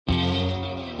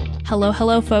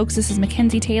Hello, folks. This is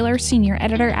Mackenzie Taylor, senior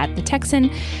editor at the Texan.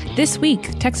 This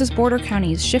week, Texas border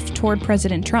counties shift toward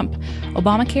President Trump.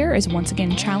 Obamacare is once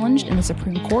again challenged in the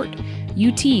Supreme Court.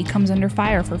 UT comes under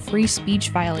fire for free speech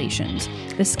violations.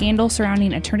 The scandal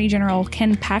surrounding Attorney General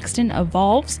Ken Paxton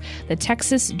evolves. The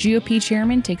Texas GOP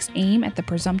chairman takes aim at the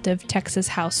presumptive Texas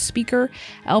House Speaker.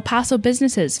 El Paso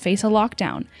businesses face a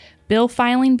lockdown. Bill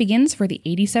filing begins for the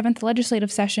 87th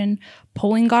legislative session.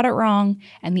 Polling got it wrong,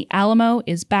 and the Alamo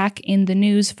is back in the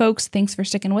news. Folks, thanks for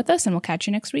sticking with us, and we'll catch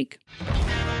you next week.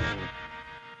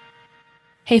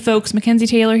 Hey folks, Mackenzie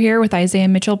Taylor here with Isaiah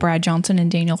Mitchell, Brad Johnson,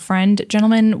 and Daniel Friend.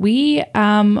 Gentlemen, we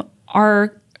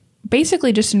are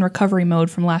basically just in recovery mode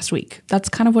from last week. That's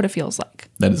kind of what it feels like.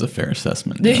 That is a fair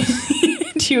assessment. Yes.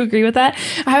 Do you agree with that?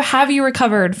 Have you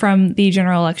recovered from the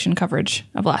general election coverage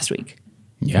of last week?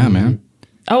 Yeah, man.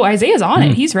 Oh, Isaiah's on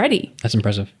it. He's ready. That's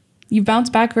impressive. You bounce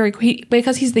back very quick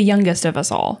because he's the youngest of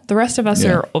us all. The rest of us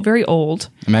are very old.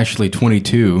 I'm actually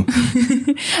 22.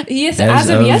 Yes, as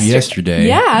of yesterday.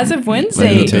 Yeah, as of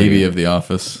Wednesday. Like the baby of the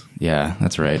office. Yeah,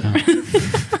 that's right.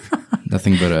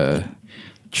 Nothing but a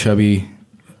chubby,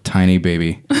 tiny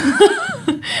baby.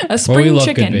 A spring love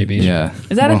chicken. good babies. Yeah.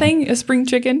 Is that a thing? A spring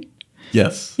chicken?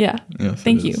 Yes. Yeah. Yes,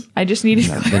 Thank you. I just needed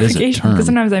clarification because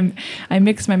sometimes I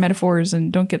mix my metaphors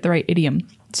and don't get the right idiom.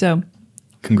 So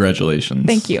congratulations.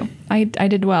 Thank you. I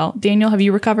did well. Daniel, have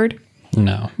you recovered?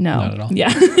 No, not at all.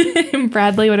 Yeah.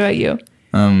 Bradley, what about you?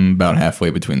 About halfway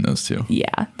between those two.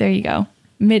 Yeah, there you go.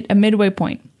 A midway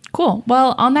point. Cool.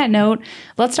 Well, on that note,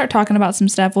 let's start talking about some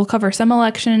stuff. We'll cover some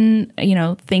election,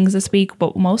 things this week,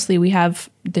 but mostly we have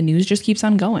the news just keeps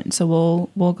on going. So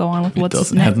we'll go on with what's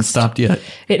next. It hasn't stopped yet.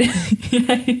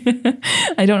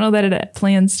 I don't know that it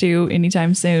plans to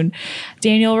anytime soon.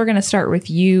 Daniel, we're going to start with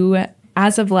you.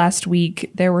 As of last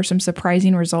week, there were some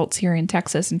surprising results here in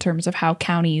Texas in terms of how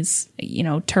counties,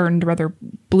 turned whether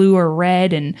blue or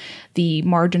red and the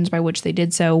margins by which they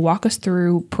did so. Walk us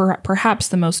through perhaps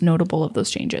the most notable of those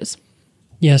changes.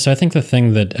 Yeah, so I think the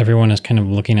thing that everyone is kind of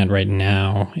looking at right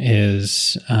now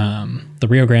is the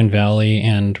Rio Grande Valley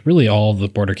and really all of the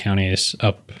border counties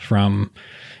up from,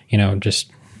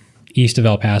 just east of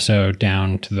El Paso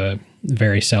down to the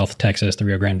very south Texas, the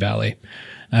Rio Grande Valley.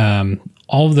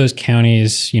 All of those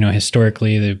counties,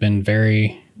 historically, they've been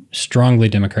very strongly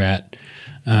Democrat,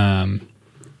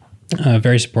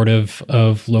 very supportive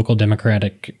of local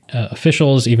Democratic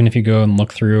officials. Even if you go and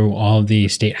look through all of the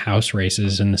state house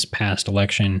races in this past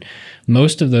election,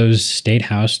 most of those state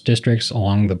house districts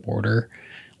along the border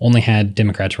only had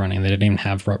Democrats running. They didn't even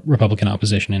have Republican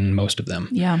opposition in most of them.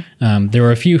 Yeah. There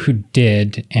were a few who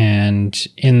did, and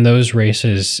in those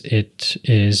races, it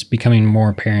is becoming more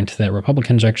apparent that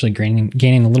Republicans are actually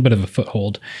gaining a little bit of a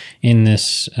foothold in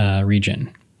this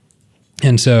region.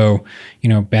 And so,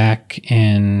 back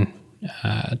in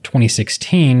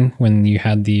 2016, when you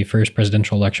had the first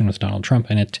presidential election with Donald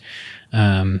Trump in it,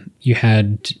 you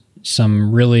had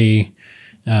some really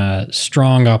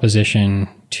strong opposition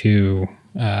to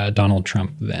Donald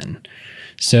Trump then.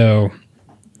 So,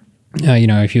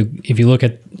 if you look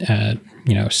at,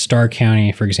 Starr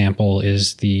County, for example,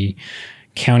 is the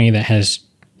county that has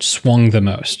swung the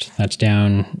most. That's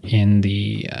down in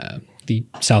the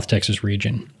South Texas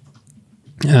region.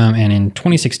 And in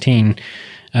 2016,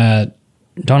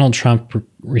 Donald Trump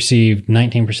received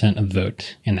 19% of the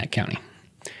vote in that county.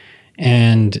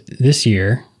 And this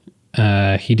year,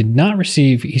 he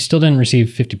still didn't receive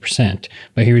 50%,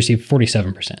 but he received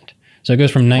 47%. So it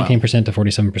goes from 19% to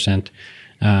 47%,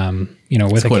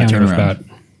 with a county of about,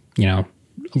 a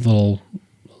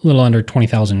little under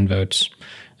 20,000 votes,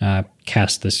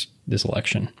 cast this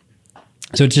election.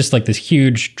 So it's just like this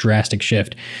huge drastic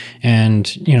shift.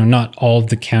 And, not all of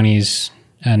the counties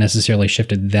necessarily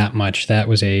shifted that much. That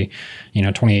was a,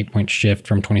 28-point shift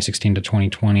from 2016 to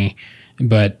 2020.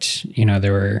 But,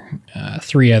 there were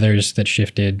three others that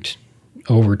shifted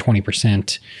over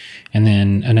 20%, and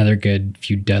then another good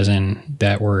few dozen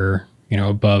that were,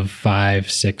 above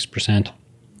 5-6%.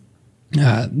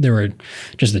 There were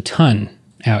just a ton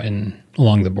out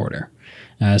along the border.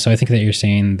 So I think that you're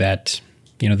saying that,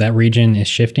 that region is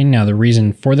shifting. Now, the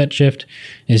reason for that shift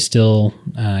is still,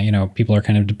 people are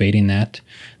kind of debating that.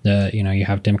 You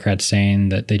have Democrats saying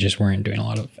that they just weren't doing a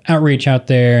lot of outreach out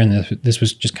there, and this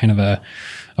was just kind of a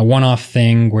one-off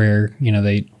thing where,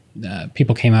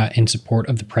 people came out in support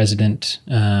of the president,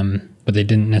 but they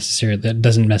didn't necessarily. That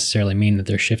doesn't necessarily mean that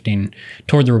they're shifting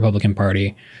toward the Republican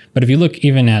Party. But if you look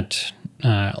even at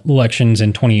elections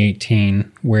in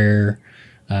 2018, where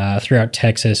throughout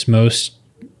Texas, most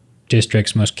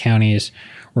districts, most counties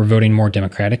were voting more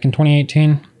Democratic in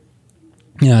 2018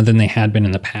 than they had been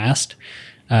in the past.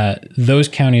 Those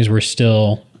counties were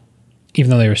still even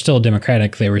though they were still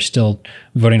Democratic, they were still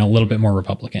voting a little bit more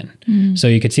Republican. So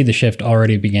you could see the shift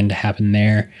already begin to happen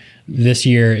there. This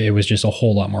year, it was just a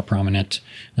whole lot more prominent,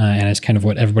 and it's kind of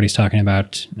what everybody's talking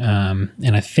about.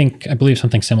 And I believe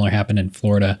something similar happened in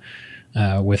Florida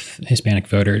with Hispanic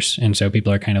voters, and so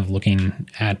people are kind of looking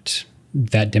at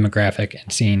that demographic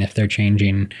and seeing if they're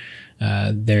changing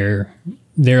their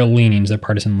leanings, their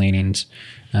partisan leanings.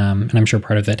 And I'm sure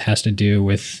part of that has to do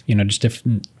with, just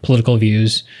different political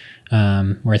views,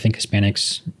 where I think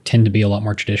Hispanics tend to be a lot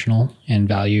more traditional and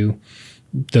value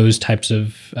those types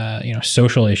of,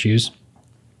 social issues.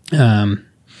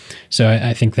 So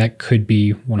I think that could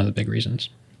be one of the big reasons.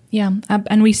 Yeah,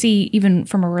 and we see even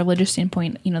from a religious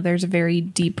standpoint, there's a very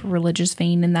deep religious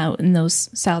vein in those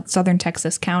southern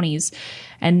Texas counties,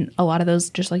 and a lot of those,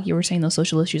 just like you were saying, those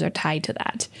social issues are tied to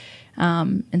that.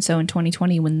 And so in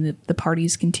 2020, when the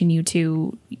parties continue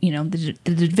to,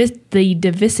 the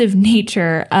divisive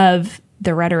nature of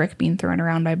the rhetoric being thrown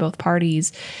around by both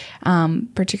parties,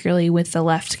 particularly with the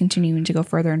left continuing to go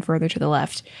further and further to the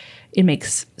left, it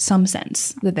makes some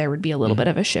sense that there would be a little bit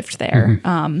of a shift there.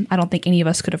 I don't think any of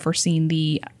us could have foreseen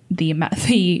the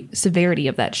severity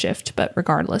of that shift, but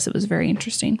regardless, it was very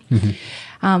interesting.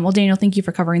 Well, Daniel, thank you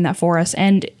for covering that for us.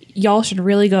 And y'all should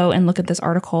really go and look at this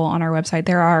article on our website.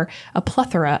 There are a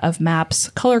plethora of maps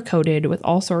color-coded with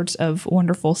all sorts of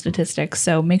wonderful statistics.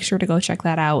 So make sure to go check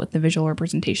that out with the visual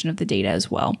representation of the data as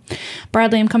well.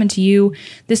 Bradley, I'm coming to you.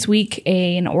 This week,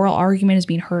 an oral argument is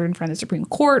being heard in front of the Supreme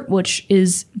Court, which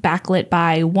is backlit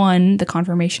by, one, the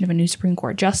confirmation of a new Supreme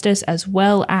Court justice, as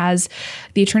well as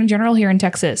the Attorney General here in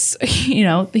Texas.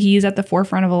 He's at the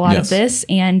forefront of a lot of this,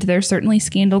 and there's certainly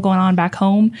scandal going on back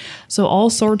home. So all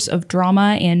sorts of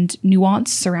drama and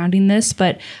nuance surrounding this,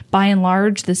 but by and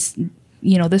large, this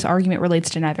argument relates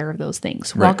to neither of those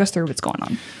things. Walk us through what's going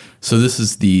on. So this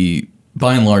is the,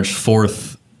 by and large,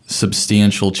 fourth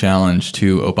substantial challenge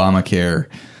to Obamacare,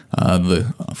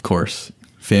 the, of course,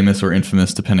 famous or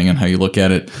infamous, depending on how you look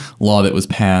at it, law that was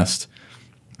passed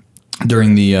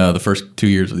during the first 2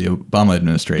 years of the Obama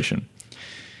administration.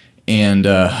 And,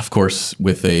 of course,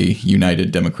 with a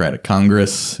united Democratic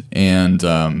Congress and,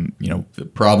 the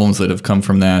problems that have come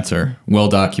from that are well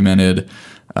documented.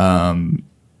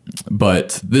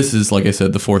 But this is, like I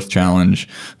said, the fourth challenge.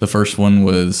 The first one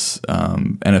was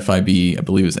NFIB, I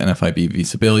believe it was NFIB v.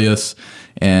 Sebelius.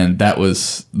 And that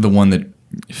was the one that,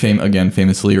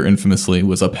 famously or infamously,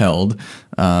 was upheld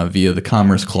via the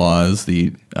Commerce Clause.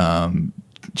 The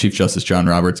Chief Justice John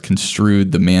Roberts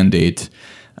construed the mandate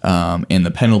and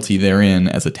the penalty therein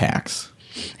as a tax.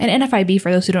 And NFIB, for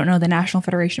those who don't know, the National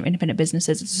Federation of Independent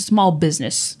Businesses, it's a small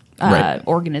business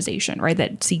organization, right,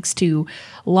 that seeks to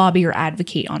lobby or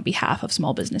advocate on behalf of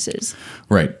small businesses.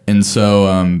 Right. And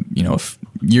so,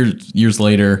 years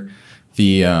later,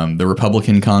 the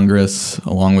Republican Congress,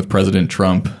 along with President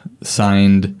Trump,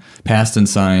 passed and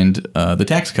signed the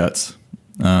tax cuts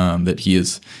that he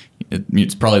is.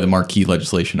 It's probably the marquee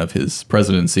legislation of his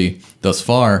presidency thus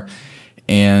far.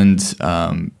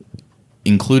 And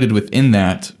included within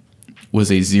that was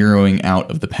a zeroing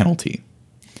out of the penalty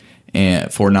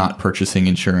for not purchasing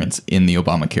insurance in the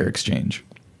Obamacare exchange.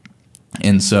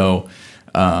 And so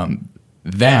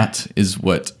that is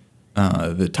what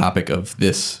the topic of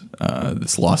this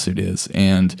lawsuit is.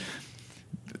 And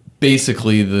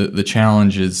basically the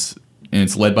challenge is, and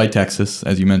it's led by Texas,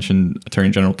 as you mentioned. Attorney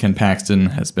General Ken Paxton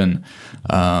has been,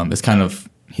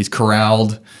 he's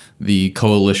corralled the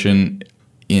coalition,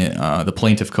 the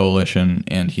plaintiff coalition,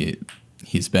 and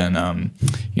he's been,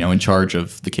 in charge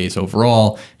of the case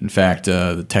overall. In fact,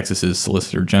 the Texas's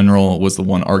Solicitor General was the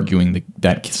one arguing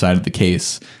that side of the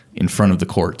case in front of the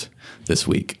court this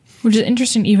week. Which is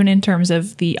interesting, even in terms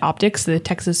of the optics, the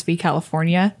Texas v.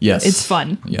 California. Yes. It's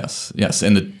fun. Yes.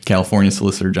 And the California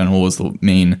Solicitor General was the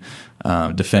main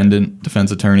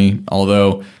defense attorney.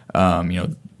 Although,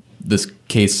 this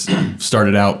case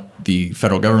started out, the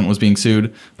federal government was being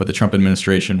sued, but the Trump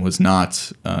administration was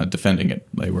not defending it.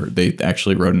 They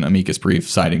actually wrote an amicus brief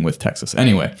siding with Texas.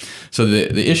 Anyway, so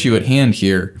the issue at hand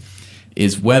here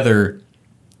is whether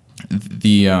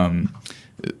the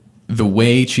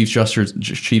way Chief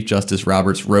Justice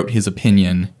Roberts wrote his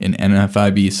opinion in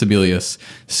NFIB Sebelius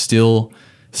still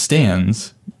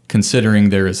stands, considering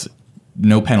there is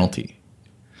no penalty.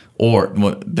 Or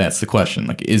that's the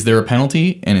question. Is there a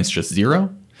penalty and it's just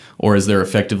zero? Or is there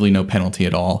effectively no penalty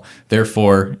at all?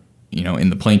 Therefore, in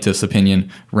the plaintiff's opinion,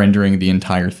 rendering the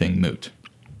entire thing moot.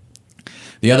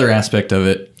 The other aspect of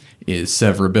it is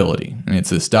severability. And it's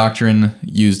this doctrine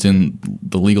used in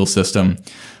the legal system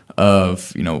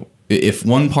of, if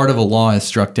one part of a law is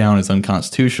struck down as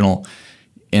unconstitutional,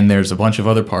 and there's a bunch of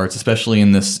other parts, especially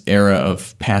in this era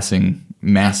of passing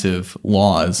massive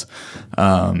laws.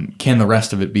 Can the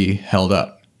rest of it be held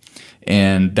up?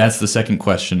 And that's the second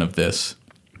question of this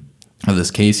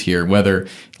case here, whether,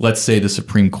 let's say, the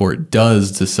Supreme Court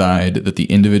does decide that the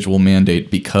individual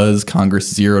mandate, because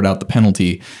Congress zeroed out the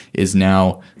penalty, is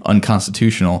now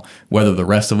unconstitutional, whether the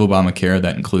rest of Obamacare,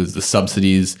 that includes the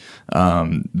subsidies,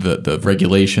 the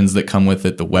regulations that come with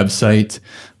it, the website,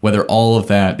 whether all of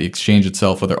that, the exchange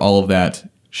itself, whether all of that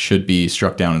should be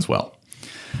struck down as well.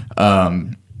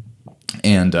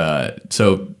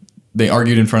 So they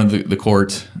argued in front of the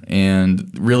court,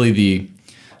 and really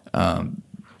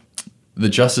the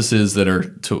justices that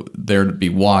are there to be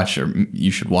watched, or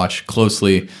you should watch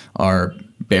closely, are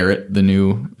Barrett, the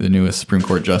newest Supreme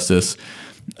Court justice,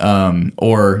 and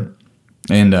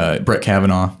Brett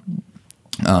Kavanaugh.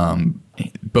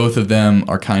 Both of them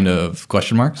are kind of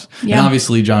question marks. Yeah. And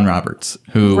obviously John Roberts,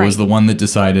 who was the one that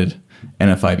decided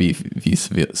NFIB v.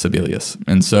 Sebelius.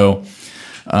 And so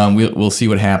we'll see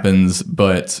what happens,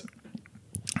 but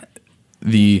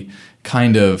the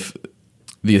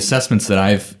assessments that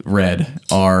I've read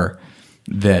are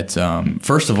that,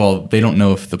 first of all, they don't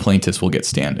know if the plaintiffs will get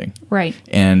standing. Right.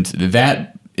 And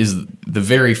that is the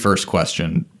very first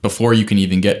question before you can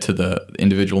even get to the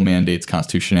individual mandate's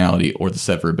constitutionality or the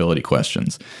severability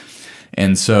questions.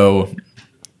 And so,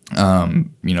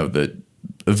 the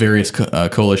various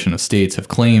coalition of states have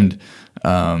claimed,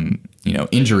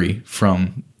 injury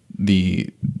from the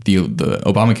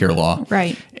Obamacare law.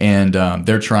 Right. And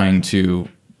they're trying to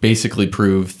basically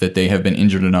prove that they have been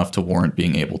injured enough to warrant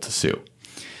being able to sue.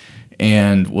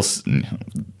 And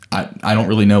I don't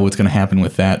really know what's going to happen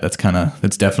with that.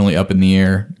 That's definitely up in the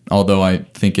air. Although I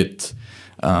think it's,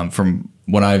 from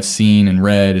what I've seen and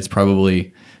read, it's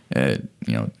probably,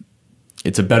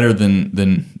 it's a better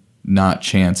than not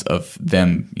chance of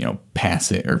them,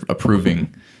 passing or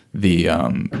approving the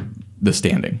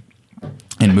standing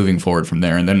and moving forward from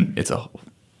there. And then it's a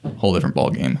whole different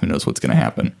ballgame. Who knows what's going to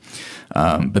happen?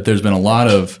 But there's been a lot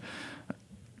of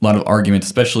argument,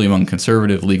 especially among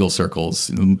conservative legal circles,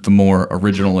 the more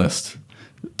originalist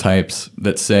types,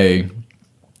 that say,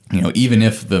 even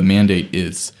if the mandate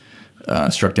is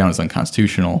struck down as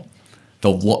unconstitutional,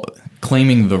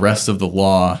 claiming the rest of the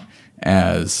law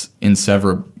as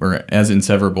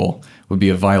inseverable would be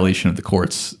a violation of the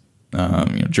court's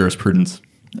jurisprudence,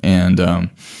 and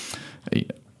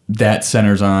that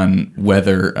centers on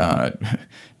whether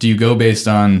do you go based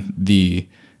on the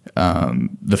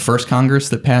first Congress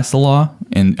that passed the law,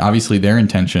 and obviously their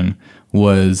intention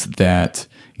was that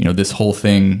this whole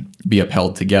thing be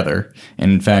upheld together.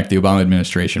 And in fact, the Obama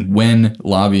administration, when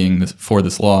lobbying for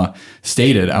this law,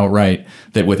 stated outright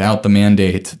that without the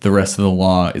mandate, the rest of the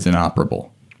law is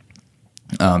inoperable,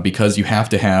 because you have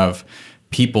to have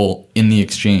people in the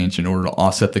exchange in order to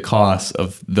offset the costs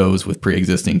of those with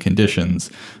pre-existing conditions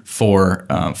for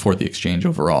the exchange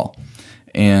overall.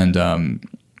 And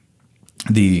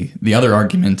the other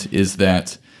argument is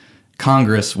that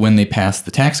Congress, when they passed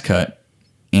the tax cut,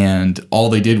 and all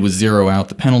they did was zero out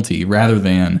the penalty rather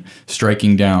than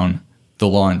striking down the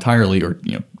law entirely, or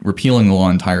repealing the law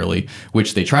entirely,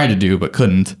 which they tried to do but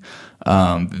couldn't.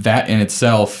 That in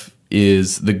itself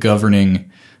is the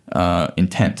governing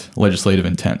legislative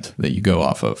intent that you go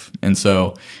off of. And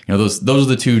so, those are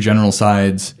the two general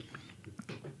sides.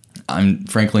 I'm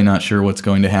frankly not sure what's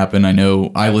going to happen. I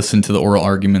know I listened to the oral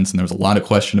arguments, and there was a lot of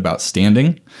question about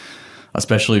standing,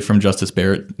 especially from Justice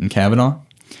Barrett and Kavanaugh.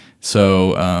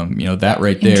 So, that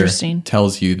right there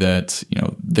tells you that,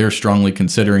 they're strongly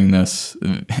considering this,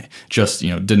 just,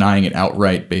 denying it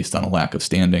outright based on a lack of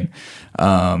standing.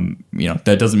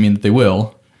 That doesn't mean that they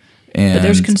will. But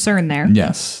there's concern there.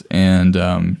 Yes. And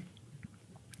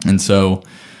so,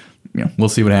 we'll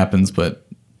see what happens, but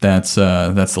that's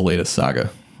the latest saga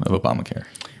of Obamacare.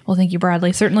 Well, thank you,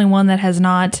 Bradley. Certainly one that has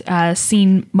not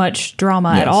seen much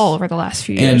drama at all over the last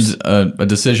few years. And a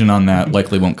decision on that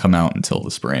likely won't come out until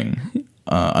the spring,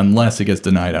 unless it gets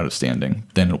denied out of standing.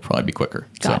 Then it'll probably be quicker.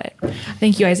 Got it.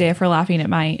 Thank you, Isaiah, for laughing at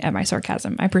my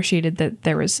sarcasm. I appreciated that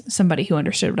there was somebody who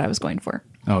understood what I was going for.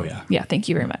 Oh, yeah. Yeah, thank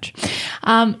you very much.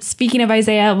 Speaking of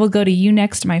Isaiah, we'll go to you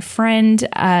next, my friend.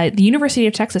 The University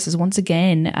of Texas is once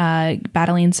again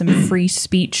battling some free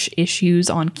speech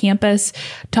issues on campus.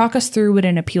 Talk us through what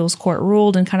an appeals court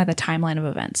ruled and kind of the timeline of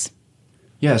events.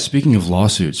 Yeah, speaking of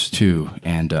lawsuits, too,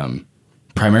 and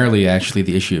primarily actually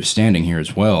the issue of standing here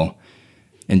as well.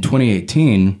 In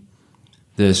 2018,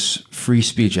 this free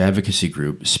speech advocacy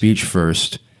group, Speech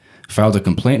First, filed a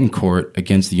complaint in court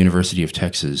against the University of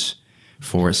Texas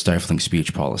for its stifling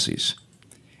speech policies.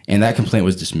 And that complaint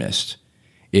was dismissed.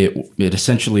 It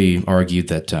essentially argued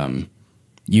that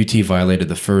UT violated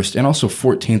the First and also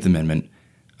 14th Amendment.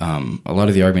 A lot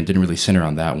of the argument didn't really center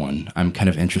on that one. I'm kind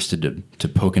of interested to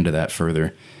poke into that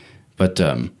further. But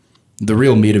the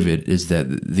real meat of it is that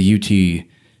the UT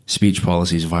speech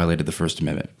policies violated the First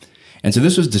Amendment. And so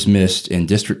this was dismissed in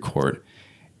district court.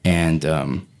 And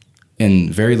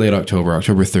in very late October,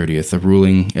 October 30th, a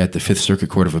ruling at the Fifth Circuit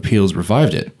Court of Appeals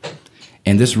revived it.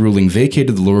 And this ruling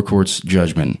vacated the lower court's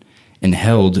judgment and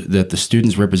held that the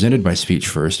students represented by Speech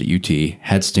First at UT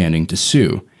had standing to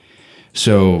sue.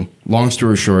 So, long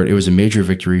story short, it was a major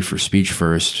victory for Speech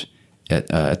First at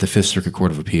the Fifth Circuit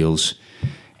Court of Appeals.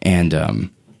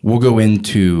 And we'll go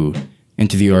into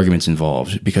the arguments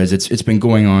involved because it's been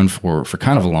going on for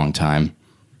kind of a long time.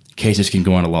 Cases can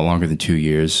go on a lot longer than 2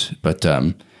 years, but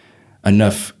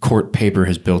enough court paper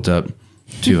has built up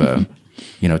to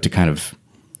to kind of,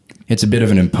 it's a bit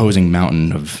of an imposing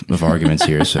mountain of arguments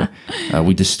here. So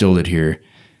we distilled it here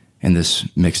in this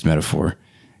mixed metaphor.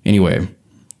 Anyway,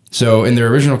 so in their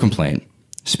original complaint,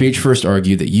 Speech First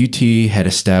argued that UT had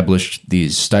established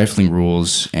these stifling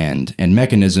rules and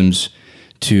mechanisms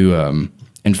to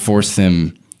enforce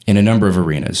them in a number of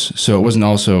arenas. So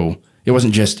it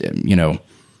wasn't just,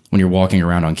 when you're walking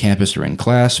around on campus or in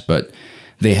class, but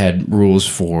they had rules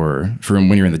for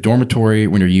when you're in the dormitory,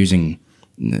 when you're using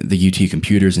the UT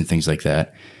computers and things like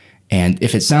that. And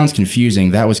if it sounds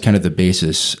confusing, that was kind of the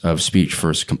basis of Speech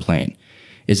First complaint,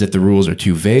 is that the rules are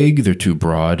too vague, they're too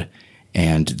broad,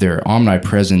 and they're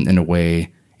omnipresent in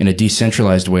a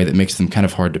decentralized way that makes them kind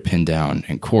of hard to pin down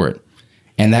in court.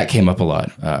 And that came up a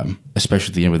lot,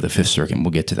 especially at the end with the Fifth Circuit, and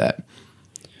we'll get to that.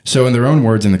 So in their own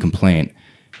words in the complaint,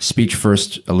 Speech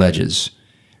First alleges,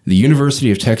 the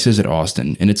University of Texas at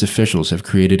Austin and its officials have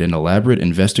created an elaborate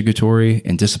investigatory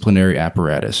and disciplinary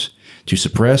apparatus to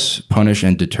suppress, punish,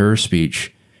 and deter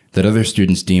speech that other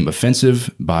students deem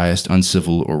offensive, biased,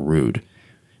 uncivil, or rude.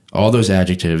 All those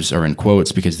adjectives are in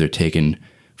quotes because they're taken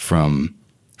from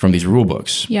these rule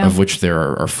books, of which there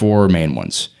are four main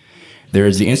ones. There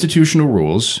is the institutional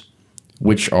rules,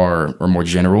 which are more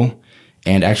general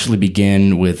and actually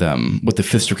begin with what the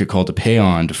Fifth Circuit called a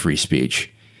paean to free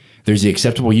speech. There's the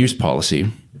acceptable use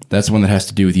policy. That's the one that has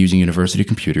to do with using university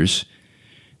computers.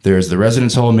 There's the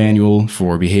residence hall manual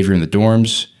for behavior in the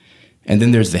dorms. And then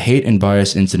there's the hate and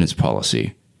bias incidents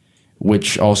policy,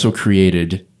 which also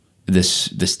created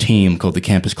this team called the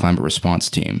Campus Climate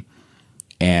Response Team.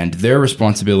 And their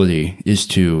responsibility is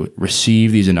to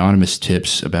receive these anonymous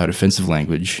tips about offensive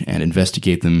language and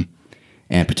investigate them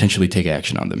and potentially take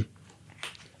action on them.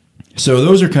 So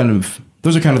those are kind of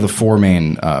the four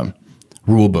main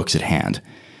rule books at hand.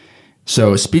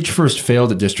 So Speech First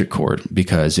failed at district court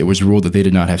because it was ruled that they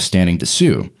did not have standing to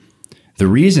sue. The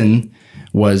reason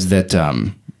was that,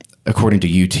 according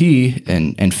to UT,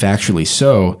 and factually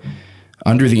so,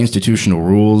 under the institutional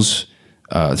rules,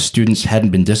 students hadn't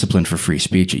been disciplined for free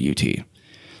speech at UT.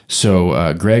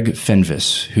 So Greg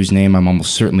Fenvis, whose name I'm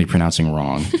almost certainly pronouncing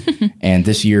wrong, and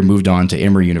this year moved on to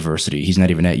Emory University. He's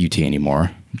not even at UT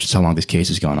anymore, which is how long this case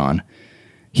has gone on.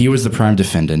 He was the prime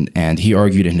defendant, and he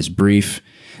argued in his brief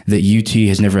that UT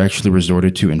has never actually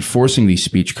resorted to enforcing these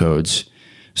speech codes,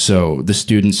 so the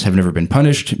students have never been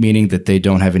punished, meaning that they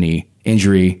don't have any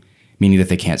injury, meaning that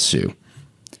they can't sue.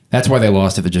 That's why they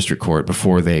lost at the district court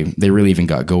before they really even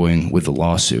got going with the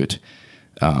lawsuit.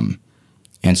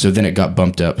 And so then it got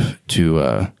bumped up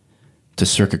to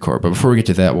circuit court. But before we get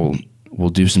to that, we'll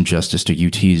do some justice to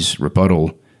UT's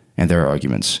rebuttal and their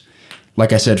arguments.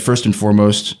 Like I said, first and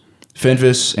foremost,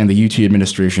 Fenvis and the UT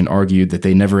administration argued that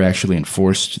they never actually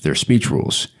enforced their speech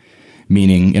rules,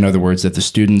 meaning, in other words, that the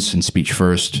students in Speech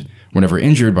First were never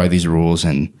injured by these rules,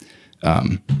 and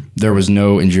there was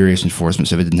no injurious enforcement,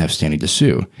 so they didn't have standing to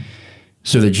sue.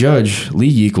 So the judge, Lee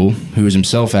Yeakel, who was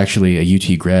himself actually a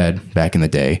UT grad back in the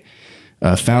day,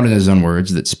 found in his own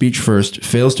words that Speech First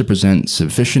fails to present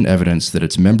sufficient evidence that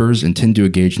its members intend to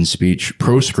engage in speech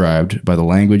proscribed by the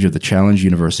language of the challenged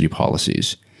university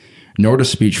policies, nor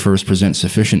does Speech First present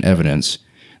sufficient evidence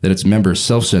that its members'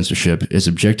 self-censorship is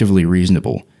objectively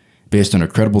reasonable, based on a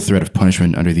credible threat of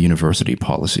punishment under the university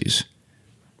policies.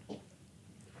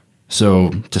 So,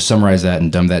 to summarize that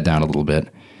and dumb that down a little bit,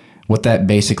 what that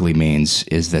basically means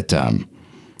is that,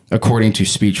 according to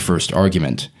Speech First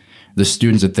argument, the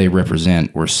students that they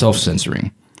represent were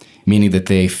self-censoring, meaning that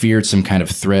they feared some kind of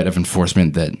threat of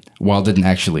enforcement that, while didn't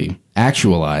actually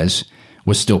actualize,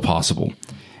 was still possible.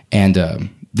 And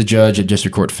the judge at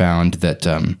district court found that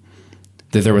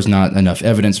there was not enough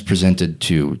evidence presented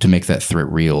to make that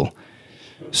threat real.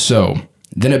 So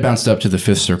then it bounced up to the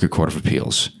Fifth Circuit Court of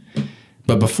Appeals.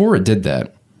 But before it did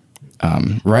that,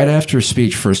 right after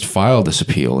Speech First filed this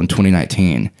appeal in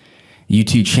 2019,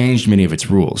 UT changed many of its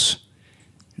rules.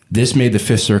 This made the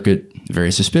Fifth Circuit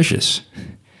very suspicious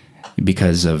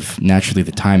because of naturally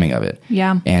the timing of it.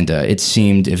 Yeah. And it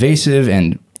seemed evasive,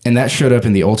 and that showed up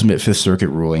in the ultimate Fifth Circuit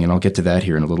ruling, and I'll get to that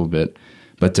here in a little bit.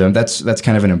 But that's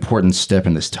kind of an important step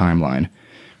in this timeline.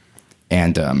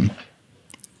 And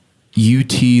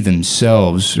UT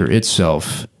themselves, or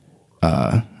itself,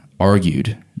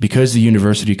 argued because the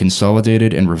university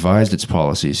consolidated and revised its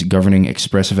policies governing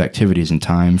expressive activities in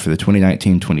time for the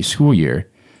 2019-20 school year,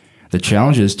 the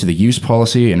challenges to the use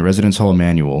policy and residence hall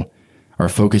manual are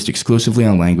focused exclusively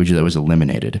on language that was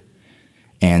eliminated.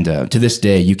 And to this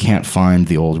day, you can't find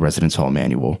the old residence hall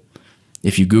manual.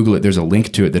 If you Google it, there's a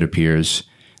link to it that appears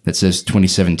that says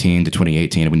 2017 to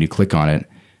 2018. And when you click on it,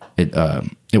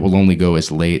 it will only go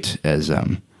as late as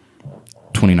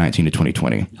 2019 to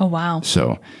 2020. Oh, wow.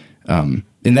 So, and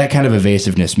that kind of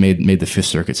evasiveness made the Fifth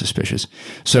Circuit suspicious.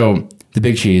 So the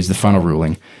big cheese, the final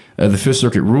ruling, the Fifth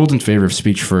Circuit ruled in favor of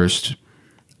speech first.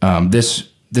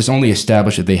 This only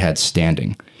established that they had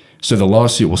standing. So the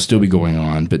lawsuit will still be going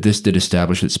on, but this did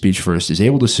establish that Speech First is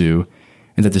able to sue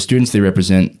and that the students they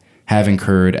represent have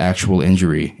incurred actual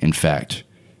injury, in fact,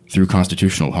 through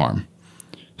constitutional harm.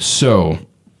 So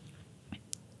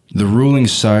the ruling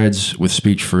sides with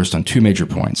Speech First on two major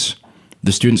points.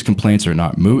 The students' complaints are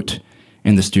not moot,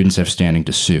 and the students have standing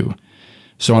to sue.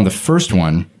 So on the first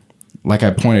one, like I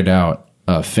pointed out,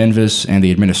 Fenves and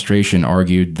the administration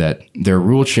argued that their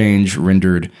rule change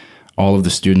rendered all of the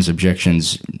students'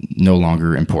 objections no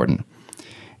longer important.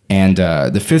 And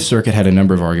the Fifth Circuit had a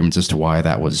number of arguments as to why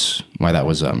that was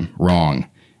wrong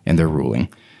in their ruling.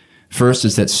 First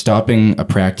is that stopping a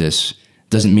practice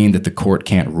doesn't mean that the court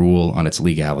can't rule on its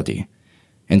legality.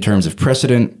 In terms of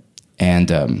precedent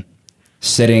and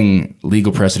setting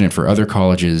legal precedent for other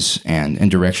colleges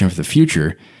and direction for the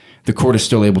future, the court is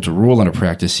still able to rule on a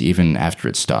practice even after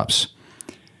it stops.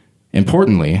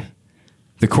 Importantly,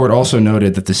 the court also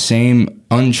noted that the same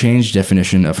unchanged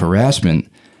definition of harassment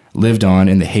lived on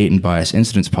in the hate and bias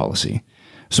incidents policy.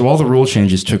 So all the rule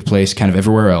changes took place kind of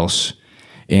everywhere else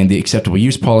in the acceptable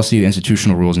use policy, the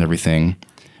institutional rules and everything.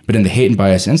 But in the hate and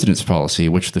bias incidents policy,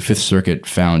 which the Fifth Circuit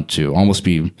found to almost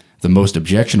be the most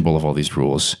objectionable of all these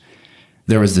rules,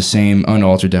 there was the same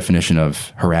unaltered definition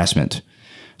of harassment.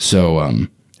 So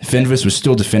Fenves was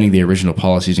still defending the original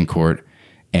policies in court,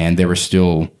 and that was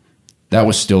still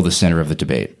the center of the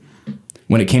debate.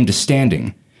 When it came to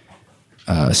standing,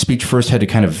 Speech First had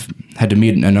to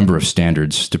meet a number of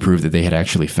standards to prove that they had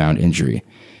actually found injury.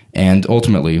 And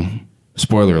ultimately,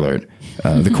 spoiler alert,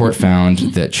 the court found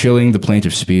that chilling the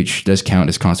plaintiff's speech does count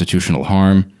as constitutional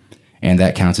harm, and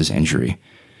that counts as injury.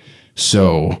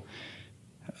 So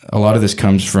a lot of this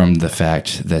comes from the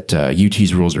fact that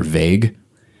UT's rules are vague,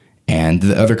 and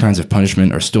the other kinds of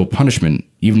punishment are still punishment,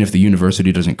 even if the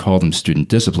university doesn't call them student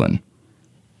discipline.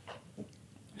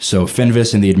 So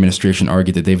Fenves and the administration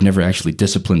argued that they've never actually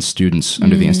disciplined students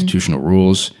under the institutional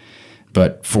rules.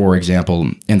 But, for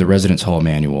example, in the residence hall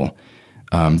manual,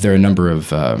 there are a number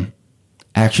of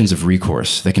actions of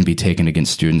recourse that can be taken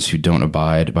against students who don't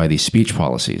abide by these speech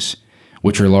policies,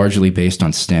 which are largely based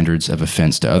on standards of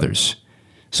offense to others.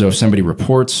 So if somebody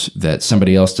reports that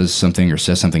somebody else does something or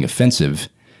says something offensive,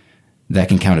 that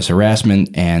can count as harassment,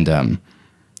 and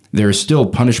there is still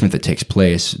punishment that takes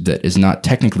place that is not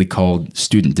technically called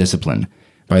student discipline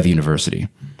by the university.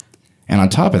 And on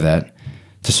top of that,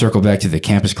 to circle back to the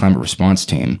campus climate response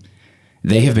team,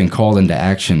 they have been called into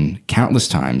action countless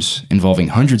times involving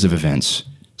hundreds of events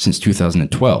since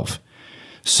 2012.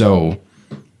 So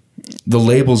the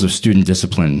labels of student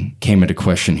discipline came into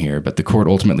question here, but the court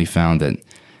ultimately found that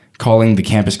calling the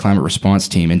campus climate response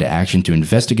team into action to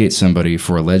investigate somebody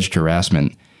for alleged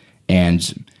harassment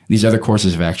and these other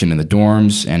courses of action in the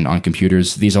dorms and on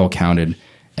computers, these all counted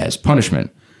as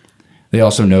punishment. They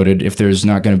also noted if there's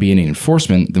not going to be any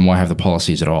enforcement, then why have the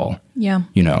policies at all? Yeah.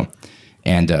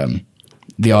 And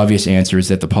the obvious answer is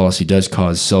that the policy does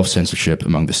cause self-censorship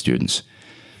among the students.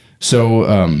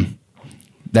 So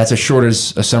that's as short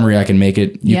as a summary I can make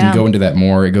it. You can go into that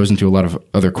more. It goes into a lot of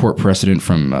other court precedent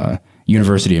from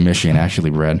University of Michigan,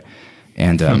 actually, Brad,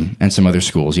 and some other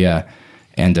schools,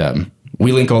 And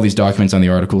we link all these documents on the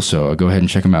article, so go ahead and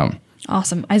check them out.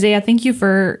 Awesome. Isaiah, thank you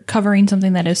for covering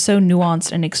something that is so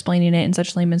nuanced and explaining it in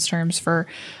such layman's terms for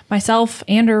myself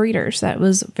and our readers. That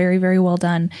was very, very well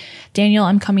done. Daniel,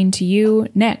 I'm coming to you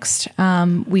next.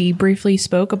 We briefly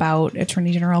spoke about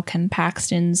Attorney General Ken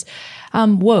Paxton's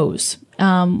woes.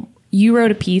 You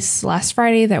wrote a piece last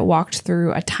Friday that walked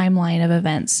through a timeline of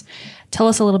events. Tell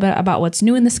us a little bit about what's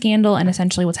new in the scandal and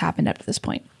essentially what's happened up to this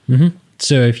point. Mm-hmm.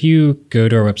 So if you go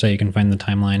to our website, you can find the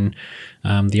timeline.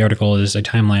 The article is a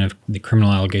timeline of the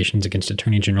criminal allegations against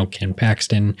Attorney General Ken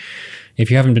Paxton. If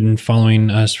you haven't been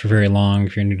following us for very long,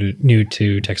 if you're new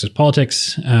to Texas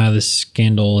politics, this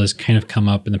scandal has kind of come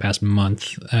up in the past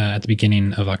month at the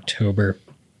beginning of October.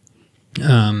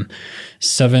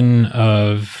 7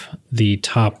 of the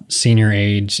top senior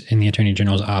aides in the Attorney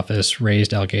General's office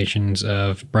raised allegations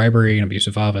of bribery and abuse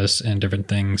of office and different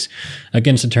things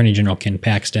against Attorney General Ken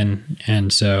Paxton.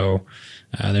 And so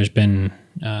there's been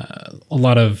a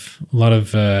lot of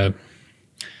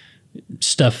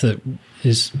stuff that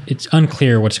it's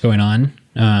unclear what's going on.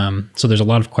 So there's a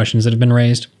lot of questions that have been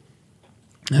raised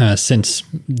since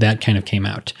that kind of came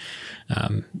out.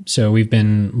 So we've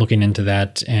been looking into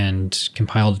that and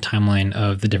compiled a timeline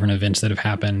of the different events that have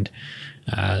happened,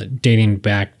 dating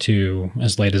back to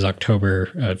as late as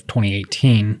October of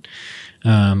 2018,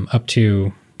 up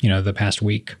to, the past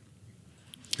week.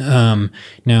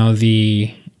 Now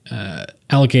the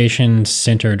allegations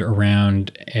centered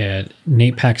around Ken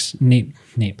Paxton's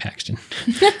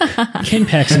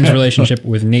relationship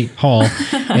with Nate Paul,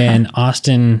 an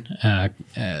Austin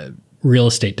real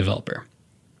estate developer.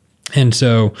 And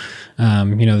so,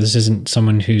 this isn't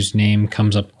someone whose name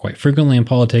comes up quite frequently in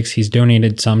politics. He's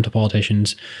donated some to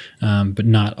politicians, but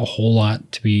not a whole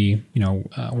lot to be,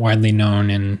 widely known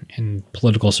in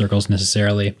political circles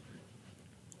necessarily.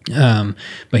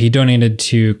 But he donated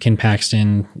to Ken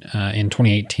Paxton in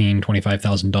 2018,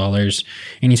 $25,000,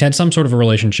 and he's had some sort of a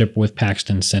relationship with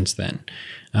Paxton since then.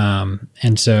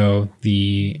 And so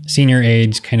the senior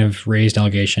aides kind of raised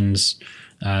allegations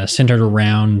centered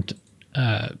around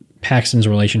Paxton's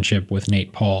relationship with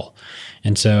Nate Paul.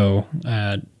 And so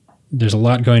there's a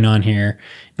lot going on here.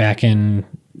 Back in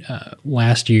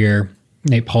last year,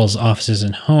 Nate Paul's offices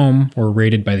and home were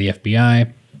raided by the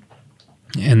FBI.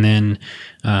 And then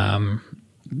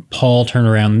Paul turned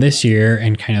around this year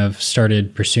and kind of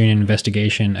started pursuing an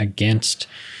investigation against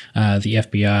the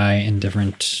FBI and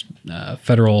different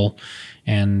federal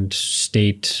and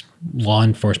state law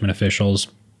enforcement officials.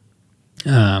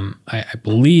 I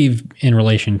believe in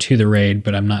relation to the raid,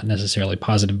 but I'm not necessarily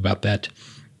positive about that.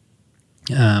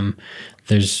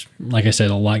 There's, like I said,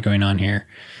 a lot going on here.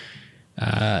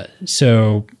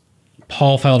 So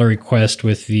Paul filed a request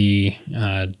with the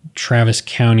Travis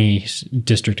County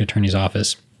District Attorney's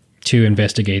Office to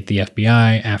investigate the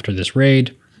FBI after this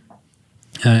raid.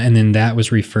 And then that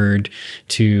was referred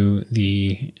to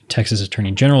the Texas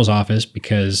Attorney General's Office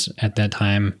because at that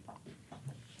time,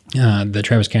 the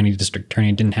Travis County District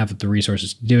Attorney didn't have the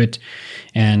resources to do it.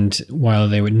 And while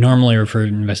they would normally refer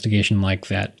an investigation like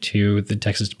that to the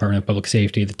Texas Department of Public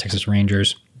Safety, the Texas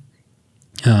Rangers,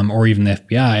 or even the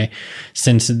FBI,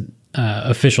 since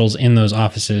officials in those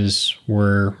offices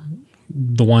were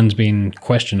the ones being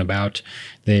questioned about,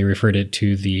 they referred it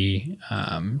to the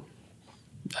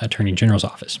Attorney General's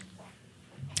Office.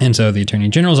 And so the Attorney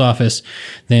General's Office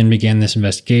then began this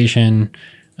investigation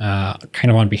kind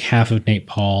of on behalf of Nate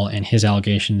Paul and his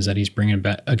allegations that he's bringing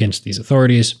about against these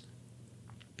authorities.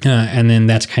 And then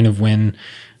that's kind of when,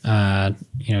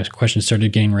 questions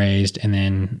started getting raised. And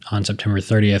then on September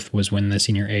 30th was when the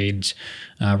senior aides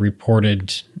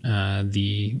reported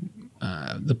the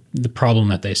problem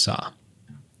that they saw.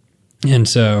 And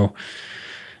so,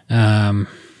 that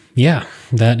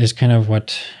is kind of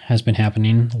what has been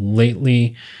happening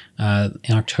lately. In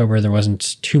October, there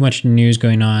wasn't too much news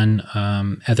going on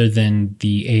other than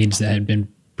the aides that had been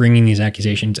bringing these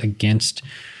accusations against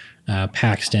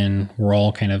Paxton were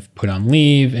all kind of put on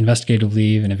leave, investigative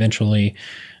leave, and eventually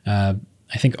I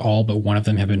think all but one of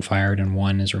them have been fired and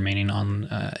one is remaining on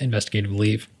investigative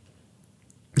leave.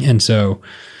 And so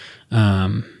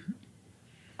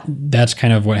that's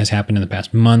kind of what has happened in the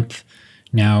past month.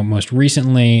 Now, most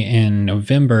recently in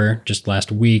November, just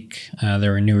last week,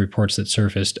 there were new reports that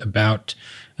surfaced about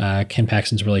Ken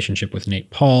Paxton's relationship with Nate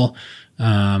Paul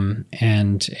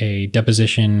and a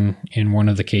deposition in one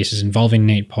of the cases involving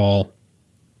Nate Paul.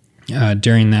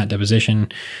 During that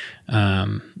deposition,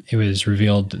 it was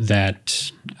revealed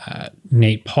that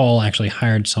Nate Paul actually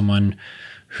hired someone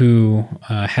who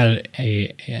had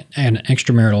an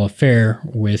extramarital affair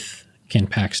with Ken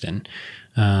Paxton.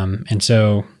 And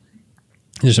so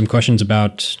there's some questions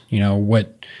about,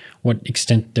 what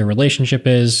extent their relationship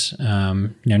is.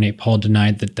 Nate Paul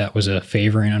denied that was a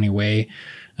favor in any way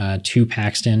to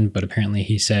Paxton, but apparently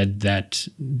he said that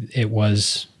it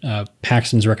was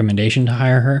Paxton's recommendation to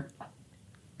hire her.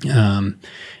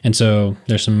 And so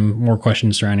there's some more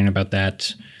questions surrounding about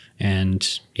that.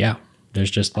 And there's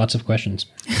just lots of questions.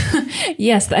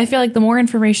 Yes, I feel like the more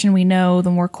information we know, the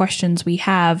more questions we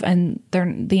have, and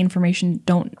the information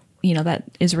don't that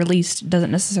is released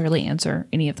doesn't necessarily answer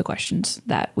any of the questions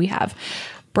that we have.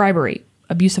 Bribery,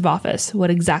 abuse of office, what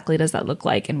exactly does that look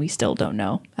like? And we still don't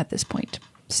know at this point.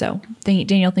 So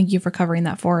Daniel, thank you for covering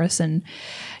that for us and,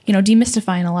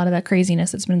 demystifying a lot of that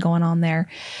craziness that's been going on there.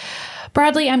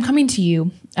 Bradley, I'm coming to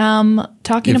you.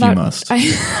 Talking if about, you must.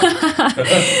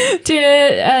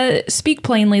 To speak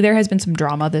plainly, there has been some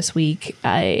drama this week.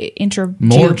 More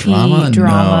Intra-GOP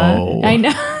drama? No. I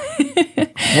know.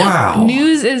 Wow.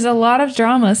 News is a lot of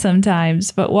drama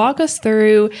sometimes, but walk us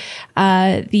through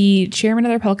the chairman of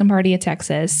the Republican Party of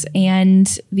Texas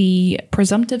and the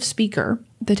presumptive speaker,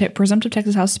 presumptive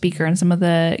Texas House Speaker, and some of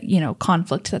the,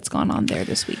 conflict that's gone on there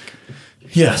this week.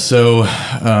 Yeah. So,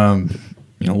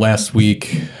 last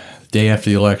week, day after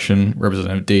the election,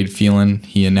 Representative Dade Phelan,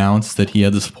 he announced that he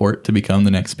had the support to become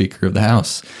the next Speaker of the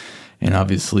House. And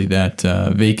obviously that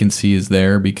vacancy is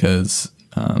there because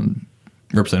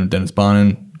Representative Dennis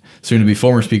Bonnen, soon to be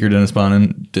former Speaker Dennis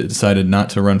Bonnen, decided not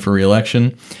to run for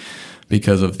re-election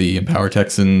because of the Empower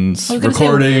Texans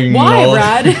recording. Why,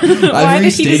 Brad? I've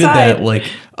restated that like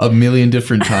a million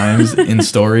different times in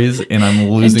stories, and I'm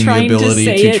losing the ability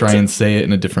to try and say it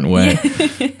in a different way.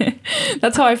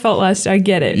 That's how I felt last. I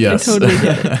get it. Yes. I totally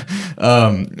get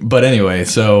it. But anyway,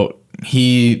 so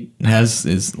he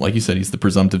is like you said, he's the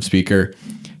presumptive speaker.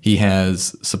 He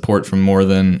has support from more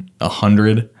than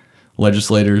 100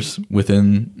 legislators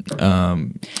within.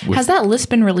 Has that list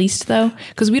been released though?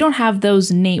 Because we don't have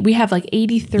those names. We have like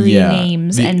 83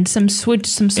 names and some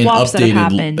swaps that have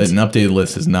happened. An updated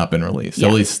list has not been released,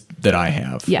 at least that I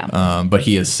have. Yeah. But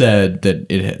he has said that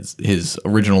his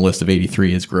original list of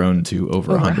 83 has grown to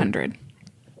over 100.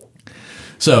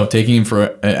 So taking him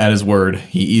at his word,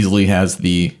 he easily has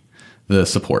the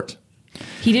support.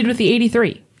 He did with the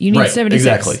 83. You need 76.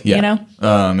 Exactly. Yeah.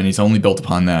 And he's only built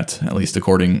upon that, at least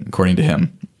according to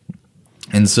him.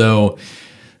 And so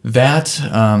that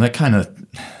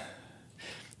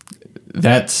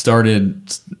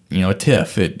started, a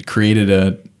tiff. It created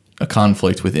a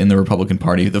conflict within the Republican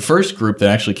Party. The first group that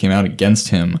actually came out against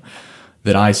him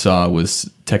that I saw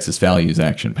was Texas Values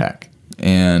Action PAC.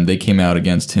 And they came out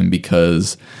against him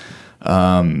because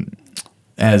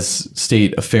as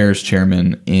state affairs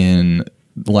chairman in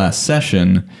the last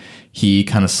session, he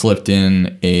kind of slipped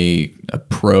in a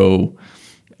pro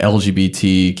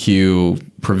LGBTQ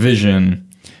provision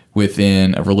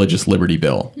within a religious liberty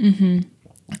bill. Mm-hmm.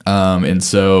 And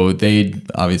so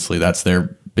obviously that's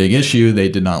their big issue. They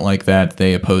did not like that.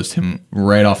 They opposed him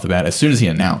right off the bat as soon as he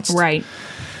announced. Right.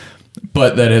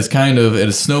 But that has it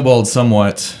has snowballed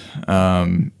somewhat.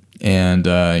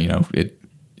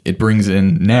 It brings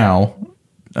in now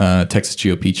Texas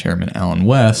GOP chairman Allen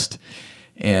West.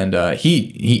 And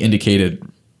he indicated,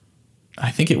 I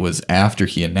think it was after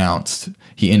he announced,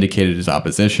 he indicated his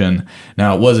opposition.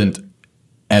 Now, it wasn't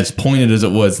as pointed as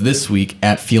it was this week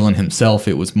at Phelan himself.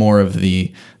 It was more of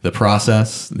the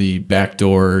process, the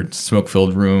backdoor,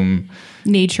 smoke-filled room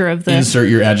nature of the... Insert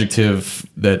your adjective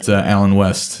that Allen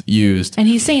West used. And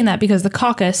he's saying that because the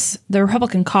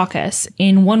Republican caucus,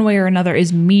 in one way or another,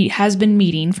 has been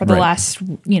meeting for the last,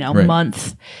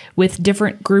 month with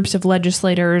different groups of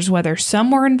legislators, whether some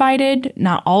were invited,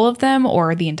 not all of them,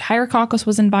 or the entire caucus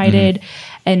was invited. Mm-hmm.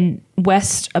 And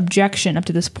West's objection up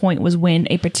to this point was when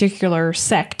a particular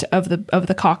sect of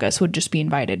the caucus would just be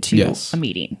invited to a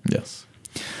meeting. Yes.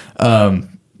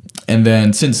 And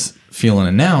then since Phelan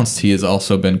announced, he has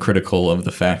also been critical of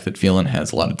the fact that Phelan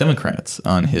has a lot of Democrats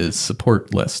on his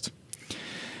support list.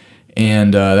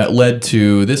 And that led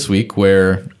to this week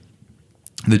where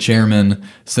the chairman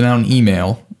sent out an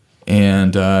email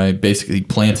and basically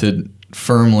planted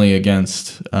firmly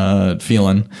against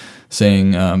Phelan,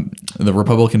 saying the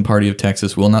Republican Party of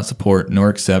Texas will not support nor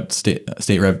accept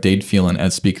State Rep. Dade Phelan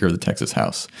as Speaker of the Texas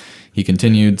House. He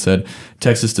continued, said,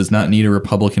 Texas does not need a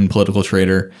Republican political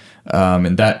traitor,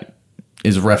 and that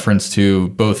is reference to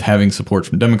both having support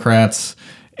from Democrats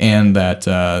and that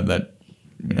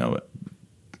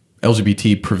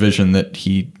LGBT provision that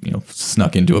he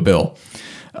snuck into a bill.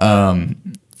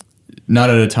 Not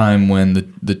at a time when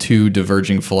the two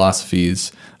diverging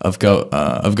philosophies of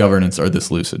governance are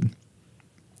this lucid.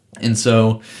 And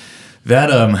so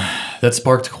that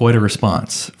sparked quite a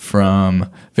response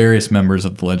from various members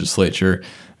of the legislature.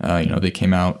 They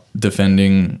came out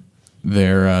defending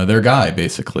their guy,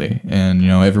 basically, and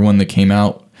everyone that came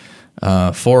out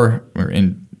for or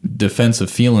in defense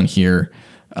of Phelan here,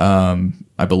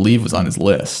 I believe, was on his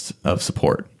list of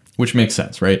support, which makes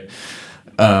sense, right?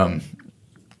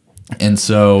 And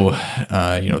so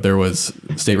there was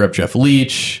State Rep. Jeff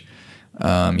Leach.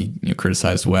 He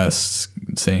criticized West,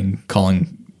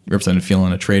 calling Representative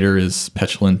Phelan a traitor is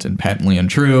petulant and patently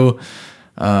untrue.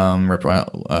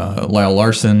 Lyle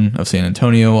Larson of San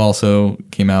Antonio also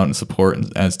came out in support,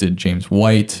 as did James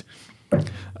White.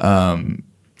 And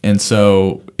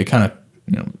so it kind of,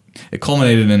 it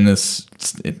culminated in this,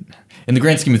 in the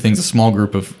grand scheme of things, a small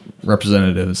group of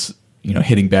representatives,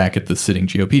 hitting back at the sitting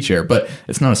GOP chair. But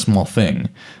it's not a small thing.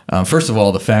 First of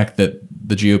all, the fact that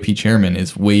the GOP chairman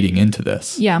is wading into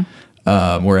this. Yeah.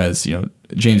 Whereas,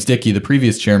 James Dickey, the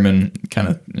previous chairman, kind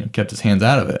of kept his hands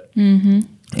out of it. Mm-hmm.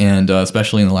 And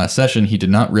especially in the last session, he did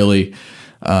not really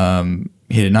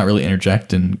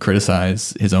interject and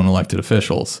criticize his own elected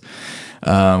officials.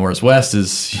 Whereas West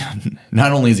is,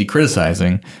 not only is he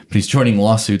criticizing, but he's joining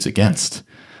lawsuits against.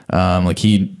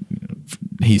 He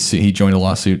joined a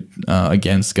lawsuit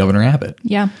against Governor Abbott.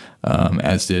 Yeah.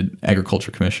 As did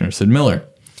Agriculture Commissioner Sid Miller.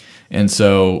 And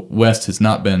so West has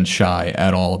not been shy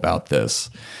at all about this.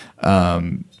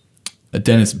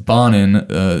 Dennis Bonnen,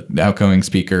 the outgoing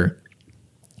speaker,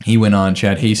 he went on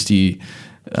Chad Hasty's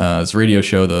radio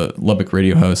show, the Lubbock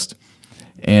radio host,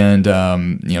 and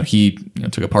he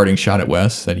took a parting shot at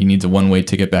West, said he needs a one-way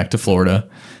ticket back to Florida,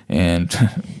 and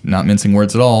not mincing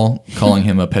words at all, calling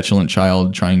him a petulant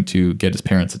child trying to get his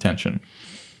parents' attention.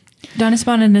 Dennis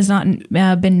Bonnen has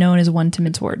not been known as one to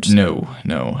mince words. No,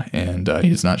 and he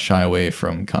does not shy away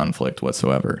from conflict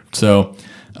whatsoever. So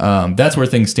that's where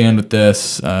things stand with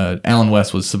this. Alan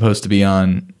West was supposed to be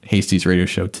on Hasty's radio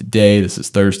show today. This is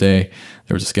Thursday.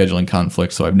 There was a scheduling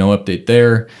conflict, so I have no update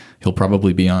there. He'll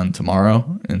probably be on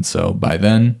tomorrow, and so by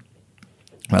the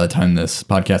time this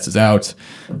podcast is out,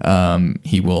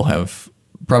 he will have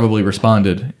probably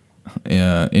responded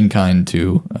in kind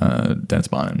to Dennis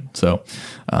Bonnen. So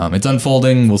it's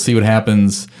unfolding. We'll see what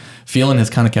happens. Phelan has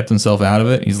kind of kept himself out of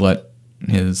it. He's let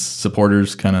his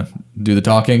supporters kind of do the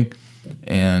talking,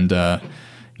 and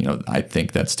I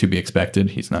think that's to be expected.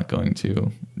 He's not going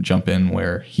to jump in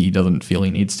where he doesn't feel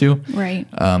he needs to, right?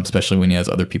 Especially when he has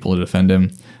other people to defend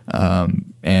him.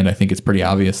 And I think it's pretty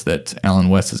obvious that Alan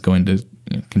West is going to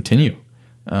continue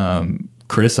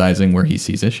criticizing where he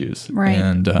sees issues, right?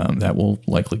 And that will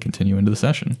likely continue into the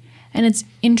session. And it's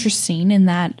interesting in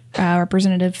that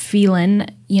Representative Phelan,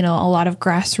 a lot of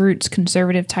grassroots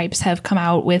conservative types have come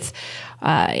out with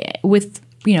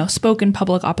spoken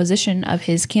public opposition of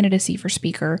his candidacy for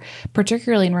speaker,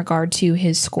 particularly in regard to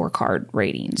his scorecard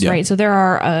ratings, right? So there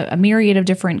are a myriad of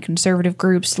different conservative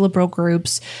groups, liberal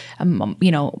groups,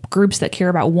 groups that care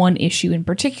about one issue in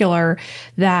particular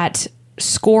that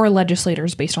score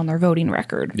legislators based on their voting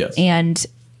record. Yes. And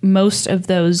most of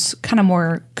those kind of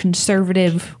more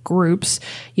conservative groups,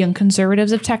 Young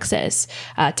Conservatives of Texas,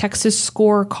 Texas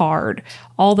Scorecard,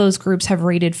 all those groups have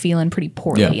rated Phelan pretty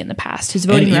poorly in the past. His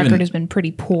voting record has been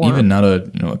pretty poor. Even not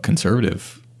a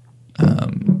conservative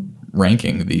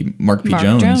ranking. The Mark P.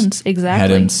 Jones exactly.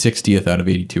 had him 60th out of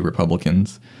 82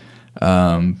 Republicans.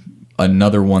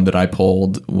 Another one that I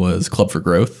polled was Club for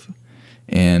Growth,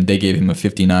 and they gave him a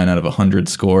 59 out of 100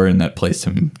 score, and that placed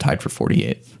him tied for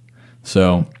 48th.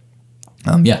 So,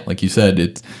 like you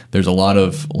said, there's a lot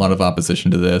of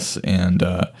opposition to this, and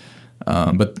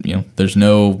but there's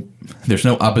no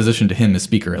opposition to him as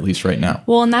speaker, at least right now.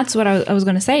 Well, and that's what I was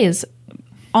going to say is,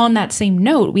 on that same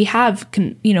note, we have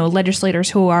legislators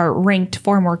who are ranked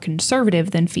far more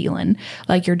conservative than Phelan,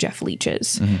 like your Jeff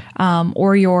Leaches,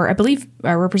 or your, I believe,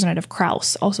 Representative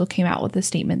Krause also came out with a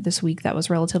statement this week that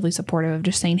was relatively supportive of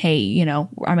just saying, hey,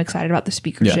 I'm excited about the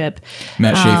speakership. Yeah.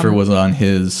 Matt Schaefer was on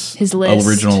his list,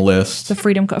 original list.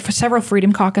 The several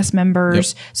Freedom Caucus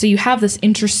members. Yep. So you have this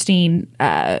interesting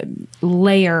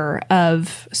layer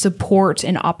of support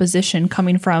and opposition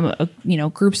coming from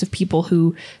groups of people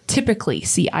who typically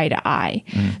see eye to eye.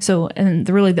 So, and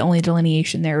really the only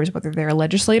delineation there is whether they're a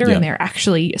legislator and they're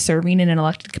actually serving in an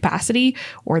elected capacity,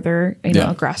 or they're a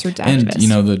grassroots activist.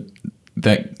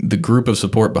 And the group of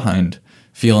support behind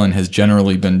Phelan has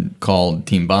generally been called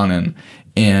Team Bonnen,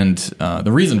 and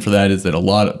the reason for that is that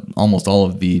almost all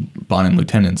of the Bonnen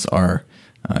lieutenants are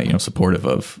supportive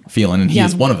of Phelan, and he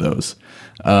is one of those.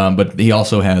 But he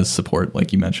also has support,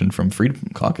 like you mentioned, from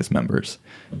Freedom Caucus members,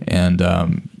 and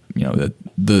the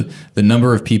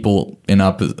number of people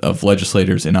of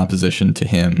legislators in opposition to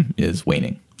him is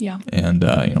waning. Yeah, and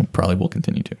probably will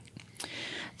continue to.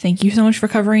 Thank you so much for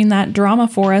covering that drama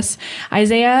for us.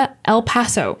 Isaiah, El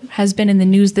Paso has been in the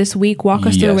news this week. Walk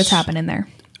us through what's happening there.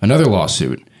 Another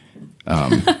lawsuit.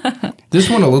 This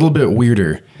one a little bit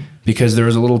weirder because there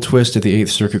was a little twist at the 8th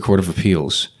Circuit Court of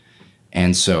Appeals.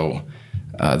 And so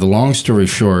the long story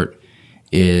short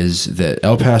is that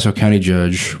El Paso County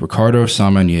Judge Ricardo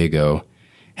Samaniego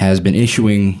has been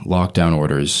issuing lockdown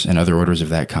orders and other orders of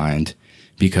that kind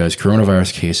because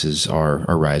coronavirus cases are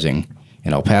rising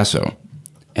in El Paso.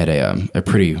 at a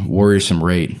pretty worrisome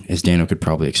rate, as Daniel could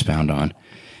probably expound on.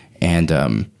 And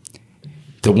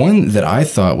the one that I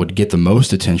thought would get the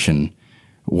most attention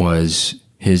was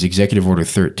his Executive Order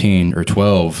 13 or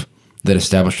 12 that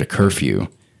established a curfew.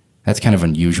 That's kind of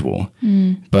unusual.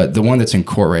 But the one that's in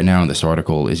court right now in this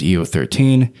article is EO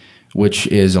 13, which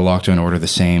is a lockdown order the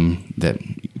same that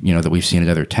that we've seen in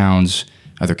other towns,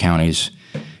 other counties,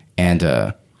 and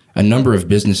a number of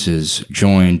businesses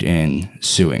joined in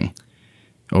suing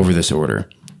over this order.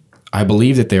 I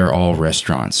believe that they are all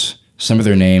restaurants. Some of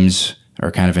their names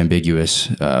are kind of ambiguous,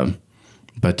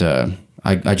 but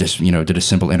I just did a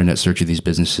simple internet search of these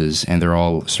businesses, and they're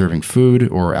all serving food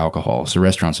or alcohol, so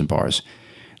restaurants and bars.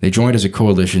 They joined as a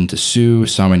coalition to sue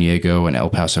Samaniego and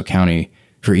El Paso County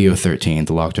for EO 13,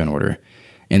 the lockdown order,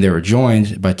 and they were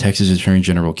joined by Texas Attorney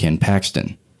General Ken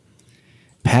Paxton.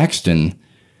 Paxton,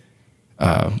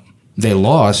 they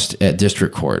lost at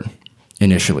district court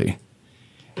initially,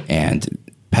 and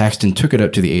Paxton took it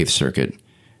up to the Eighth Circuit,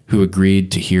 who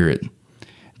agreed to hear it.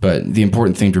 But the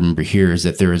important thing to remember here is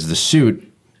that there is the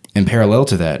suit, and parallel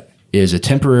to that is a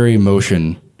temporary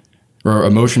motion, or a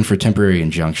motion for temporary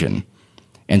injunction.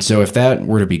 And so if that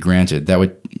were to be granted, that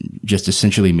would just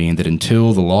essentially mean that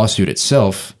until the lawsuit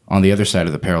itself, on the other side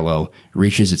of the parallel,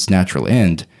 reaches its natural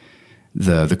end,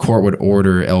 the court would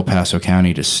order El Paso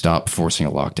County to stop forcing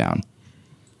a lockdown.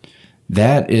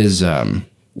 That is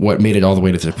what made it all the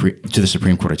way to the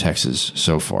Supreme Court of Texas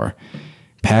so far.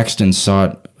 Paxton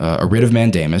sought a writ of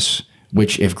mandamus,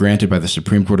 which, if granted by the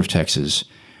Supreme Court of Texas,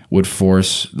 would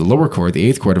force the lower court, the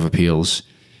Eighth Court of Appeals,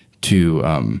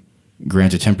 to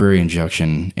grant a temporary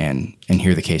injunction and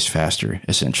hear the case faster,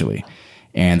 essentially.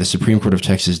 And the Supreme Court of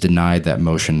Texas denied that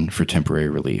motion for temporary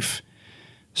relief.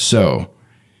 So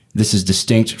this is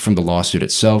distinct from the lawsuit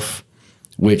itself,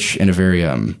 which, in a very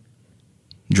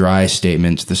dry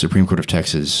statement, the Supreme Court of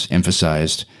Texas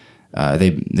emphasized.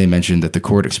 They mentioned that the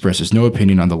court expresses no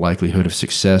opinion on the likelihood of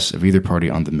success of either party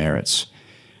on the merits.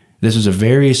 This was a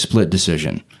very split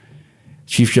decision.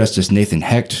 Chief Justice Nathan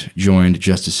Hecht joined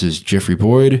Justices Jeffrey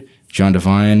Boyd, John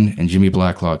Devine, and Jimmy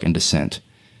Blacklock in dissent.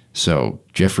 So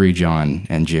Jeffrey, John,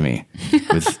 and Jimmy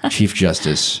with Chief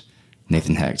Justice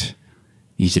Nathan Hecht.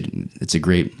 It's a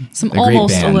great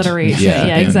almost band. alliteration.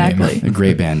 Yeah, exactly. A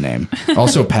great band name.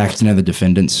 Also Paxton and the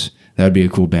Defendants. That would be a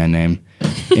cool band name.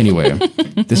 Anyway,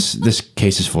 this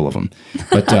case is full of them.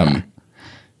 But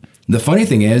the funny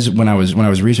thing is, when I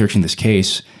was researching this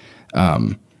case,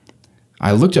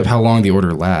 I looked up how long the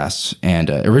order lasts, and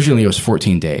originally it was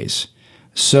 14 days.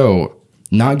 So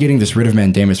not getting this writ of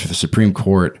mandamus for the Supreme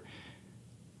Court,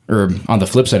 or on the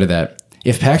flip side of that,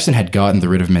 if Paxton had gotten the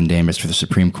writ of mandamus for the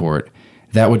Supreme Court,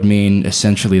 that would mean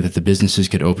essentially that the businesses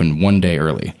could open one day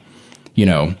early.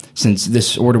 Since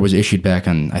this order was issued back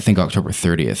on, I think, October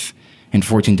 30th, and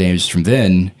 14 days from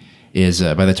then is,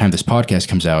 by the time this podcast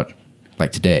comes out,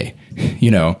 like today,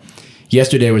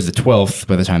 yesterday was the 12th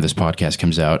by the time this podcast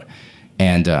comes out,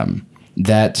 and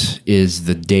that is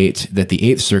the date that the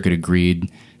Eighth Circuit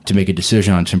agreed to make a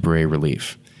decision on temporary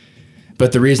relief.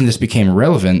 But the reason this became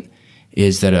relevant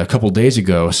is that a couple days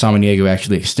ago, Samaniego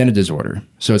actually extended his order.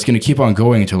 So it's going to keep on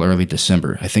going until early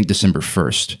December, I think December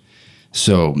 1st.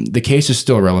 So the case is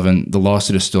still relevant, the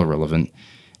lawsuit is still relevant,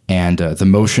 and the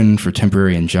motion for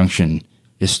temporary injunction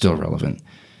is still relevant.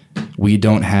 We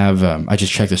don't have, I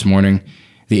just checked this morning,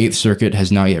 the Eighth Circuit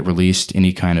has not yet released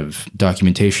any kind of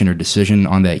documentation or decision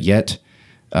on that yet.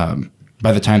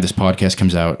 By the time this podcast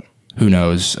comes out, who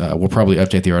knows? We'll probably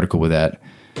update the article with that.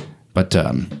 But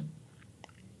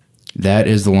that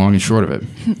is the long and short of it.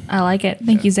 I like it.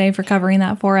 Thank you, Zay, for covering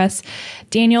that for us.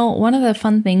 Daniel, one of the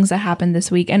fun things that happened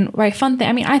this week, and by fun thing,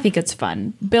 I mean, I think it's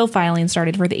fun. Bill filing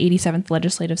started for the 87th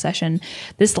legislative session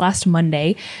this last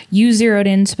Monday. You zeroed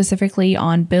in specifically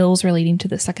on bills relating to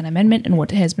the Second Amendment and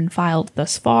what has been filed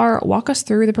thus far. Walk us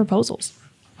through the proposals.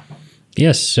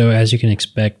 Yes. So as you can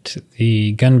expect,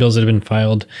 the gun bills that have been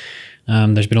filed,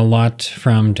 there's been a lot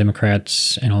from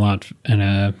Democrats and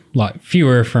a lot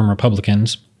fewer from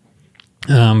Republicans.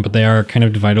 But they are kind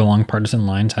of divided along partisan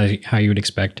lines, how you would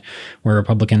expect, where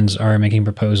Republicans are making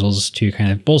proposals to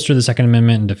kind of bolster the Second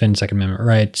Amendment and defend Second Amendment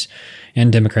rights,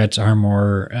 and Democrats are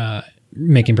more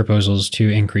making proposals to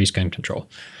increase gun control.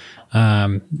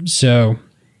 So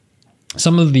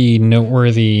some of the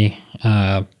noteworthy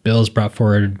bills brought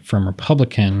forward from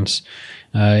Republicans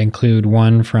include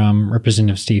one from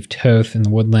Representative Steve Toth in the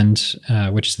Woodlands,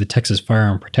 which is the Texas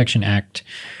Firearm Protection Act.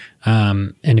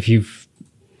 And if you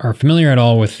are familiar at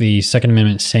all with the Second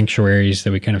Amendment sanctuaries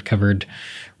that we kind of covered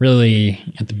really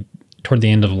at the toward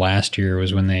the end of last year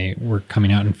was when they were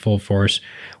coming out in full force,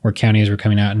 where counties were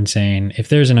coming out and saying, if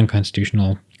there's an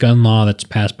unconstitutional gun law that's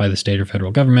passed by the state or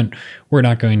federal government, we're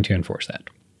not going to enforce that.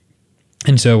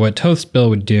 And so what Toth's bill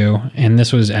would do, and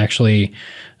this was actually,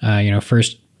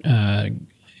 first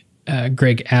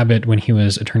Greg Abbott, when he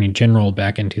was Attorney General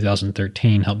back in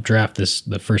 2013, helped draft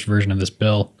the first version of this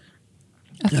bill.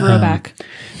 A throwback.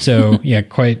 So yeah,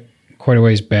 quite a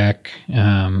ways back,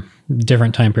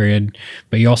 different time period.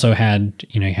 But you also had,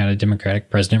 you had a Democratic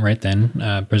president right then,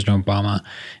 President Obama,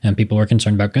 and people were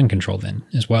concerned about gun control then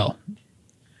as well.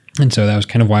 And so that was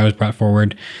kind of why it was brought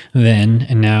forward then.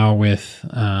 And now with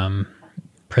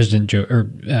President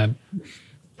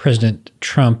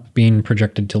Trump being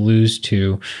projected to lose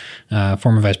to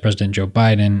former Vice President Joe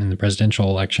Biden in the presidential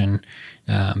election,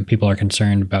 people are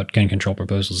concerned about gun control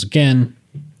proposals again.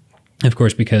 Of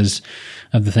course, because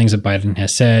of the things that Biden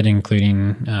has said,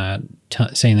 including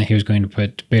saying that he was going to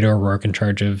put Beto O'Rourke in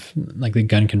charge of like the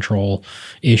gun control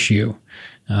issue.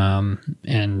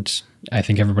 And I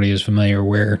think everybody is familiar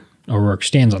where O'Rourke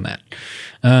stands on that.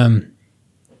 And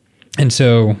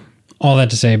so all that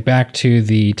to say, back to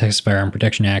the Texas Firearm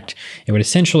Protection Act, it would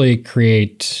essentially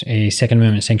create a Second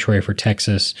Amendment sanctuary for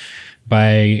Texas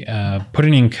by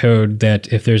putting in code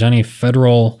that if there's any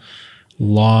federal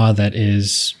law that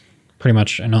is pretty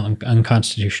much an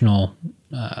unconstitutional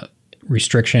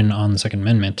restriction on the Second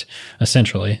Amendment,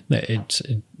 essentially, it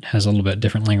has a little bit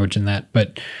different language in that,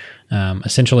 but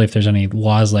essentially if there's any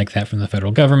laws like that from the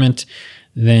federal government,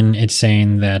 then it's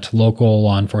saying that local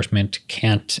law enforcement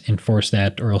can't enforce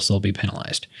that or else they'll be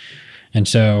penalized. And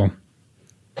so,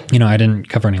 I didn't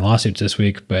cover any lawsuits this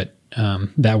week, but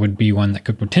that would be one that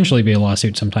could potentially be a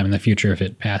lawsuit sometime in the future if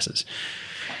it passes.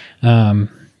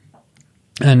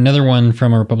 Another one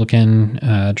from a Republican,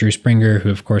 Drew Springer, who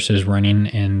of course is running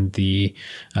in the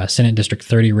Senate District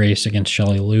 30 race against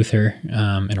Shelley Luther in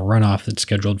a runoff that's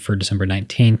scheduled for December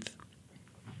 19th.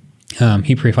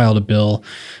 He pre-filed a bill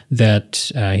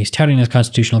that he's touting as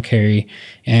constitutional carry,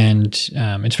 and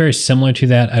it's very similar to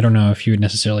that. I don't know if you would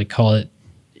necessarily call it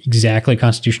exactly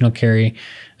constitutional carry,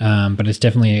 but it's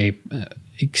definitely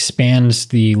expands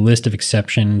the list of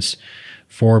exceptions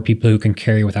for people who can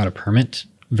carry without a permit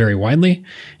very widely.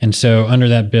 And so under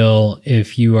that bill,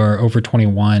 if you are over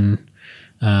 21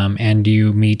 and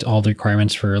you meet all the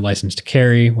requirements for a license to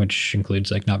carry, which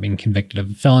includes like not being convicted of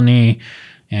a felony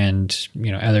and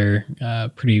other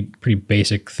pretty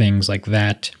basic things like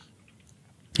that,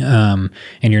 and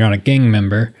you're not a gang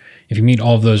member, if you meet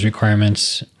all of those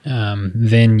requirements,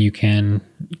 then you can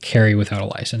carry without a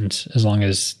license as long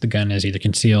as the gun is either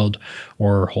concealed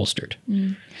or holstered.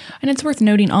 And it's worth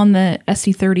noting on the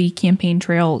SC30 campaign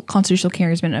trail, constitutional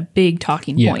carry has been a big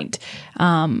talking point.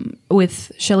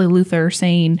 With Shelley Luther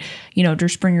saying, Drew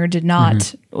Springer did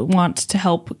not want to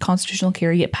help constitutional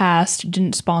carry get passed,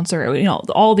 didn't sponsor,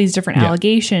 all these different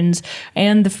allegations.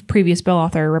 And the previous bill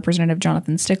author, Representative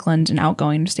Jonathan Stickland, an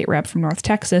outgoing state rep from North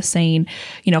Texas, saying,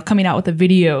 coming out with a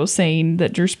video saying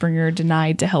that Drew Springer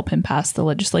denied to help him pass the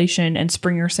legislation, and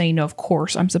Springer saying, no, of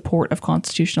course, I'm support of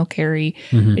constitutional carry.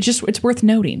 It's worth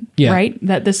noting, right?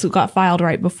 That this got filed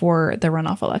right before the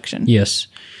runoff election. Yes,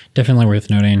 definitely worth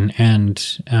noting. And,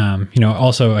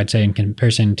 also I'd say in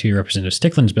comparison to Representative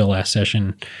Stickland's bill last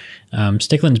session,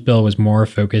 Stickland's bill was more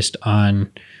focused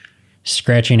on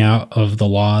scratching out of the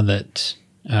law that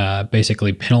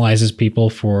basically penalizes people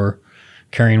for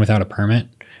carrying without a permit.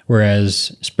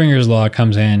 Whereas Springer's law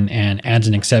comes in and adds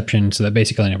an exception so that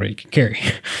basically anybody can carry.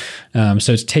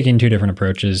 So it's taking two different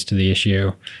approaches to the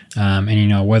issue.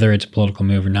 And, whether it's a political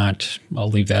move or not, I'll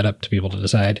leave that up to people to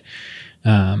decide.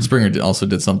 Springer also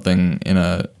did something in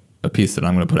a piece that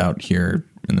I'm going to put out here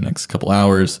in the next couple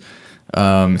hours,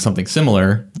 something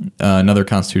similar, another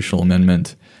constitutional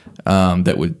amendment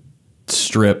that would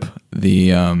strip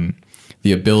the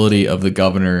ability of the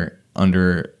governor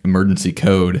under emergency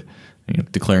code,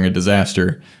 declaring a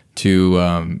disaster,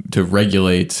 to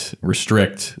regulate,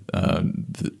 restrict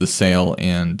the sale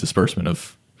and disbursement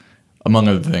of, among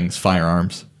other things,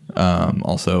 firearms,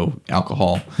 also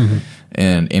alcohol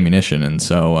and ammunition. And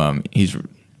so he's,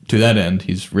 to that end,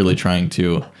 he's really trying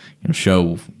to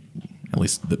show, at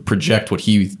least project what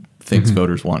he thinks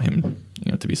voters want him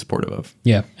to be supportive of.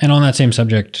 Yeah. And on that same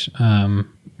subject,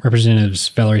 Representatives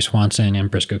Valerie Swanson and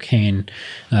Briscoe Cain,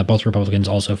 both Republicans,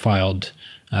 also filed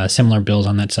similar bills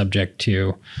on that subject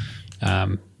to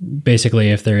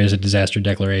basically, if there is a disaster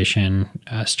declaration,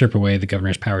 strip away the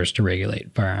governor's powers to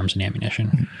regulate firearms and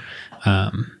ammunition,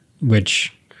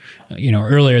 which,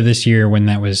 earlier this year when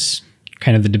that was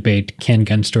kind of the debate, can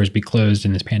gun stores be closed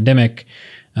in this pandemic?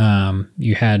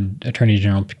 You had Attorney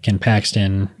General Ken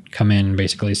Paxton come in and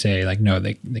basically say like, no,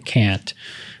 they can't.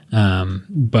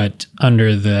 But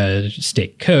under the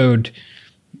state code,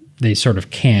 they sort of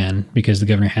can, because the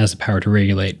governor has the power to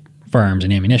regulate firearms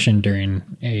and ammunition during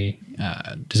a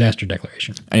disaster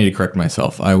declaration. I need to correct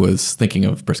myself. I was thinking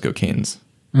of Briscoe Cain's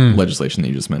legislation that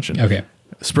you just mentioned. Okay.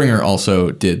 Springer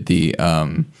also did the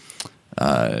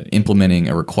implementing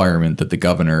a requirement that the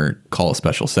governor call a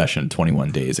special session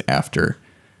 21 days after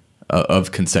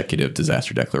of consecutive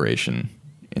disaster declaration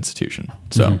institution.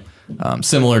 So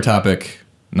similar topic,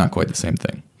 not quite the same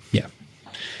thing.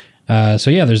 Yeah. So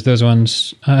yeah, there's those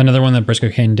ones. Another one that Briscoe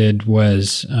Cain did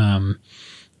was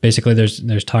basically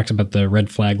there's talks about the red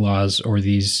flag laws, or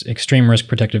these extreme risk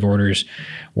protective orders,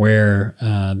 where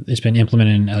it's been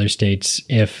implemented in other states.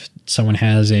 If someone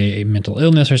has a mental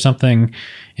illness or something,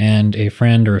 and a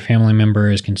friend or a family member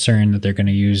is concerned that they're going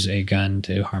to use a gun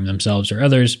to harm themselves or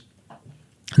others,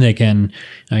 they can,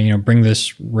 bring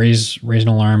this, raise an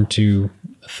alarm to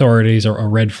authorities, or a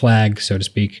red flag, so to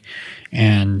speak,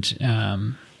 and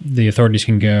the authorities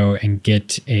can go and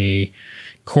get a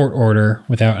court order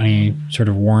without any sort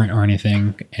of warrant or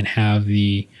anything, and have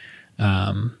the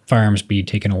firearms be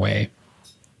taken away,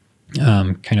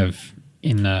 kind of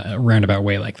in a roundabout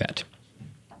way like that.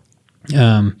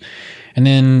 And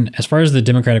then as far as the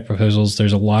Democratic proposals,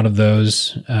 there's a lot of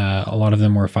those. A lot of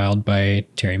them were filed by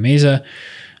Terry Meza,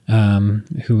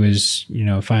 who is,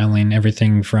 filing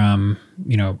everything from,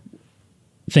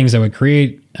 things that would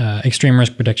create extreme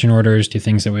risk protection orders, to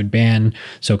things that would ban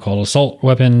so-called assault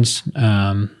weapons,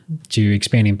 to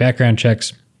expanding background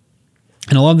checks.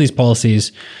 And a lot of these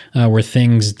policies were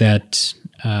things that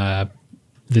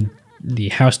the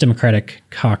House Democratic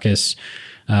Caucus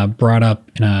brought up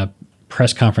in a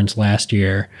press conference last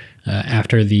year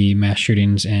after the mass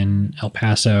shootings in El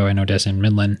Paso and Odessa and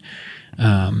Midland.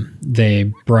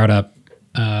 They brought up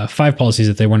 5 policies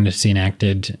that they wanted to see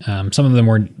enacted. Some of them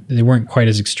weren't quite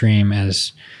as extreme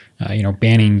as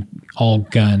banning all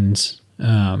guns.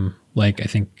 Like I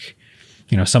think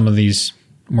some of these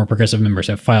more progressive members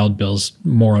have filed bills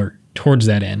more towards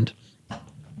that end.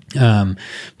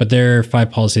 But their 5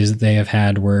 policies that they have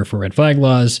had were for red flag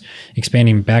laws,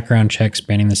 expanding background checks,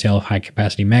 banning the sale of high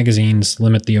capacity magazines,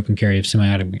 limit the open carry of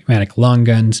semi-automatic long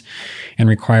guns, and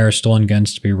require stolen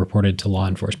guns to be reported to law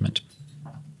enforcement.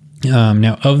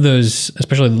 Now, of those,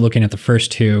 especially looking at the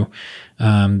first 2,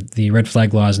 the red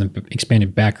flag laws and the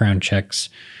expanded background checks,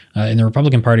 in the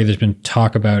Republican Party, there's been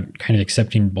talk about kind of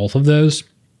accepting both of those.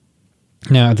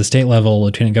 Now, at the state level,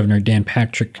 Lieutenant Governor Dan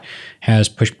Patrick has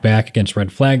pushed back against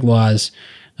red flag laws,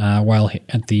 while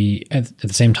at the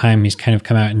same time, he's kind of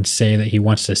come out and say that he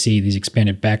wants to see these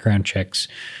expanded background checks,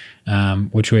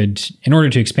 which would, in order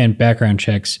to expand background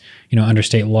checks, under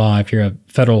state law, if you're a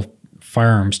federal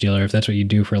firearms dealer, if that's what you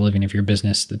do for a living, if you're a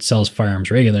business that sells firearms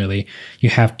regularly, you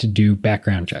have to do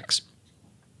background checks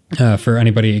for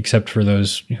anybody except for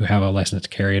those who have a license to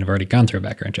carry and have already gone through a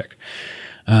background check.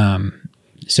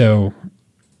 So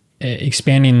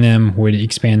expanding them would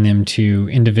expand them to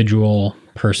individual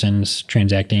persons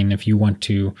transacting. If you want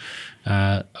to,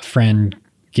 a friend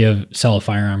sell a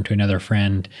firearm to another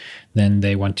friend, then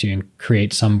they want to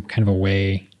create some kind of a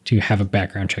way to have a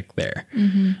background check there.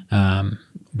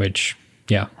 Which,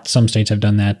 some states have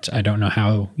done that. I don't know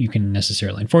how you can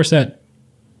necessarily enforce that,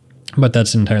 but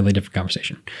that's an entirely different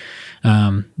conversation.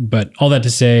 But all that to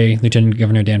say, Lieutenant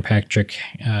Governor Dan Patrick,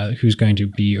 who's going to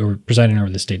be presiding over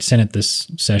the state Senate this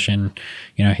session,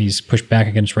 he's pushed back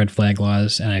against red flag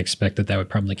laws, and I expect that would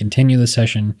probably continue this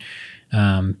session.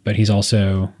 But he's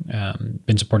also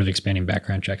been supportive of expanding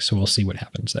background checks, so we'll see what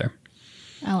happens there.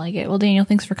 I like it. Well, Daniel,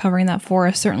 thanks for covering that for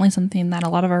us. Certainly something that a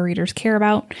lot of our readers care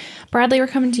about. Bradley, we're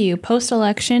coming to you.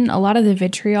 Post-election, a lot of the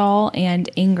vitriol and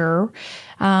anger,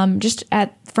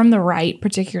 from the right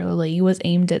particularly, was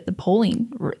aimed at the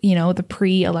polling, the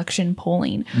pre-election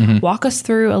polling. Walk us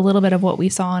through a little bit of what we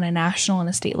saw on a national and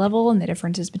a state level and the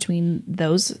differences between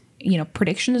those,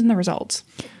 predictions and the results.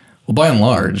 Well, by and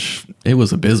large, it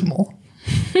was abysmal.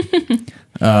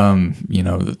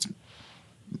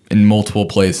 In multiple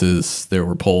places, there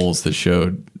were polls that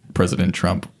showed President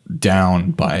Trump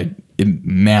down by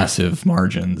massive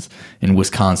margins. In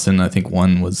Wisconsin, I think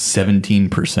one was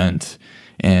 17%,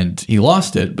 and he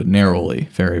lost it, but narrowly,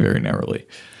 very, very narrowly.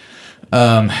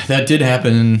 That did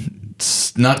happen,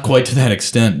 not quite to that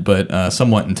extent, but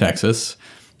somewhat in Texas.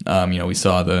 We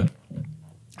saw the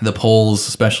polls,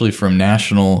 especially from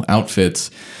national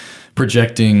outfits,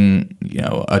 projecting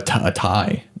a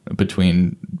tie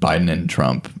between Biden and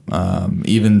Trump.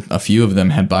 Even a few of them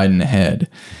had Biden ahead.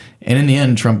 And in the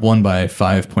end, Trump won by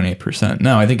 5.8%.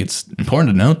 Now, I think it's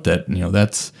important to note that,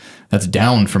 that's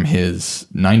down from his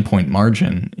 9-point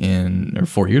margin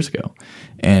 4 years ago.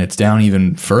 And it's down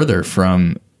even further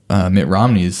from Mitt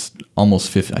Romney's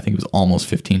almost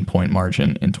 15-point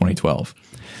margin in 2012.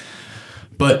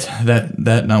 But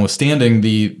that notwithstanding,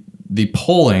 the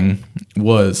polling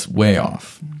was way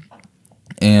off.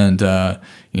 And, I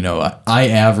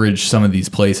averaged some of these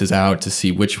places out to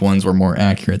see which ones were more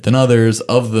accurate than others.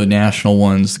 Of the national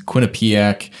ones,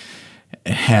 Quinnipiac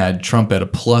had Trump at a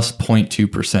plus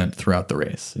 0.2% throughout the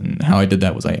race. And how I did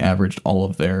that was I averaged all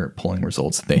of their polling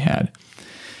results that they had.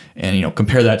 And,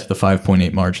 compare that to the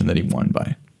 5.8 margin that he won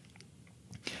by.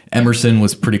 Emerson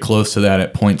was pretty close to that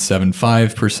at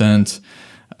 0.75%.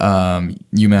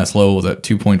 UMass Lowell was at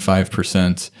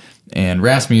 2.5%. And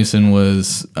Rasmussen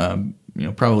was,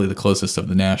 probably the closest of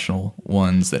the national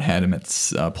ones that had him at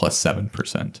plus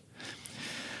 7%.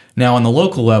 Now, on the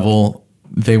local level,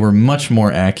 they were much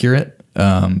more accurate.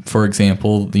 For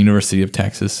example, the University of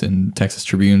Texas and Texas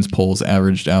Tribune's polls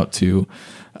averaged out to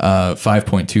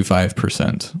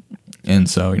 5.25%. And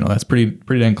so, that's pretty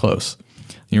dang close.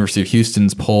 The University of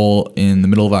Houston's poll in the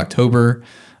middle of October,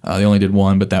 they only did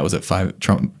one, but that was at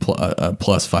Trump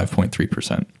plus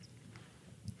 5.3%.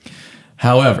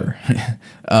 However,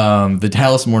 the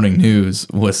Dallas Morning News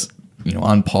was,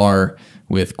 on par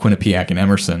with Quinnipiac and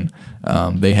Emerson.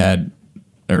 They had,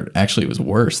 or actually it was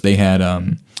worse. They had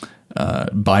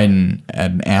Biden at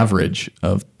an average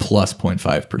of plus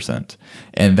 0.5%,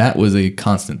 and that was a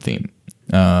constant theme.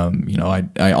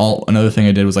 Another thing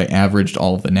I did was I averaged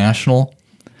all of the national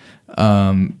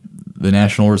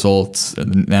results,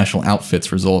 the national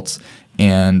outfits results,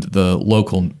 and the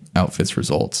local outfits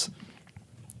results.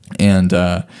 And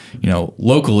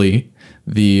locally,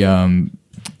 the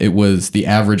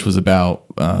average was about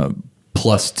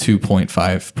plus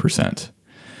 2.5%.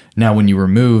 Now, when you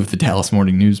remove the Dallas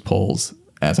Morning News polls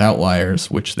as outliers,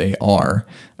 which they are,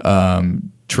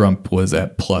 Trump was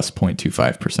at plus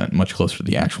 0.25%, much closer to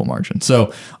the actual margin.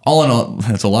 So all in all,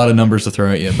 that's a lot of numbers to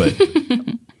throw at you, but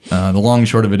the long and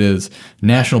short of it is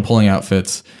national polling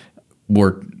outfits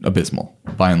were abysmal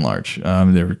by and large.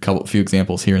 There were a few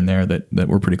examples here and there that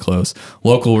were pretty close.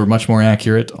 Local were much more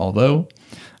accurate, although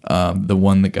the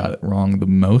one that got it wrong the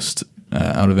most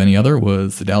out of any other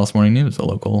was the Dallas Morning News, a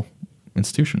local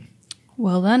institution.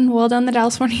 Well done, the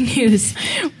Dallas Morning News.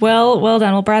 Well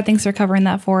done. Well, Brad, thanks for covering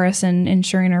that for us and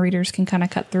ensuring our readers can kind of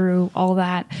cut through all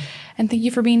that. And thank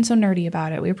you for being so nerdy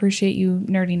about it. We appreciate you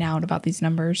nerding out about these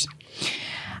numbers.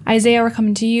 Isaiah, we're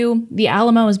coming to you. The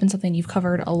Alamo has been something you've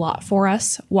covered a lot for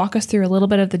us. Walk us through a little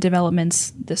bit of the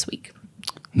developments this week.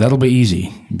 That'll be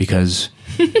easy because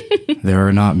there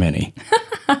are not many.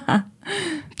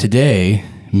 Today,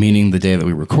 meaning the day that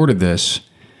we recorded this,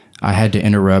 I had to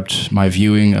interrupt my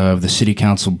viewing of the city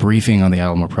council briefing on the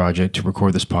Alamo project to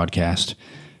record this podcast.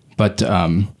 But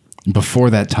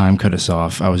before that time cut us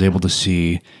off, I was able to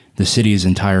see the city's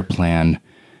entire plan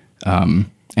and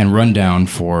rundown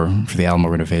for the Alamo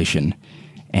renovation.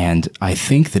 And I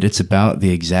think that it's about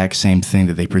the exact same thing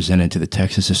that they presented to the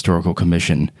Texas Historical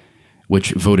Commission,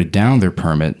 which voted down their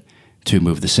permit to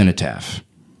move the cenotaph.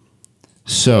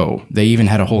 So they even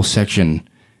had a whole section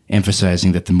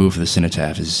emphasizing that the move of the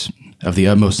cenotaph is of the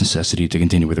utmost necessity to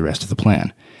continue with the rest of the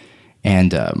plan.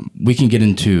 And we can get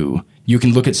into, you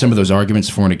can look at some of those arguments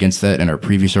for and against that in our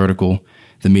previous article.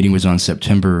 The meeting was on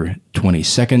September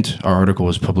 22nd. Our article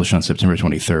was published on September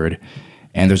 23rd.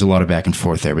 And there's a lot of back and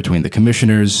forth there between the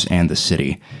commissioners and the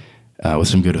city with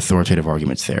some good authoritative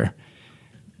arguments there.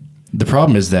 The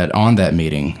problem is that on that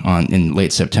meeting in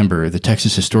late September, the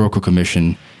Texas Historical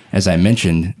Commission, as I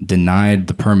mentioned, denied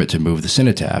the permit to move the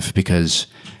cenotaph because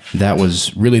that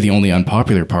was really the only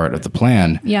unpopular part of the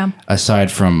plan. Yeah.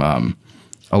 Aside from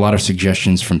a lot of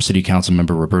suggestions from City Council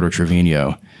member Roberto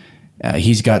Trevino.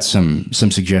 He's got some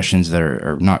suggestions that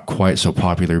are not quite so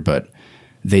popular, but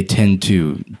they tend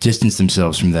to distance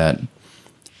themselves from that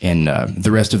in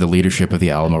the rest of the leadership of the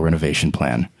Alamo renovation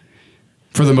plan.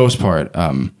 For the most part,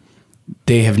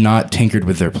 they have not tinkered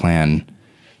with their plan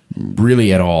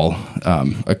really at all,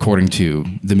 according to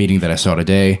the meeting that I saw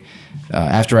today.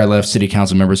 After I left, city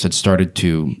council members had started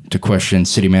to question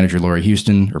city manager Lori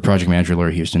Houston, or project manager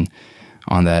Lori Houston,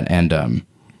 on that, and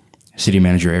city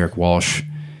manager Eric Walsh.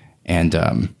 And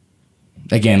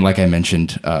again, like I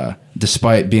mentioned,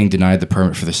 despite being denied the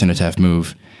permit for the cenotaph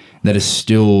move, that is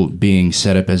still being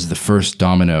set up as the first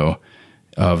domino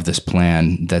of this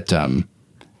plan that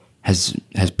has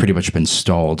pretty much been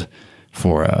stalled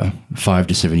for 5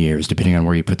 to 7 years, depending on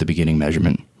where you put the beginning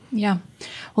measurement. Yeah.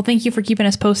 Well, thank you for keeping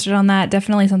us posted on that.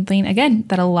 Definitely something, again,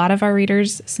 that a lot of our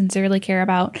readers sincerely care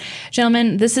about.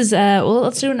 Gentlemen, this is,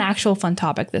 let's do an actual fun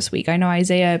topic this week. I know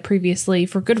Isaiah previously,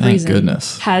 for good Thank reason,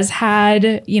 goodness. has had,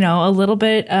 a little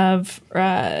bit of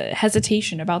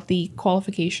hesitation about the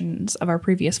qualifications of our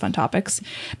previous fun topics,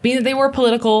 being that they were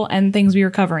political and things we were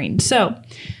covering. So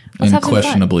let's have some fun.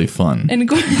 Questionably fun.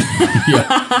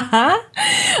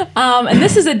 And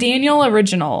this is a Daniel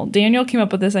original. Daniel came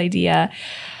up with this idea.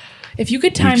 If you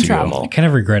could time travel, I kind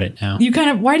of regret it now.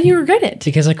 Why do you regret it?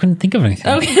 Because I couldn't think of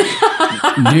anything. Okay.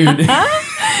 Dude,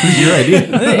 this is your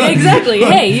idea. Exactly.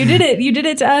 Hey, you did it. You did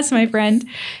it to us, my friend.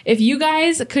 If you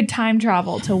guys could time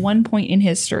travel to one point in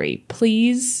history,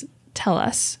 please tell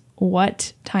us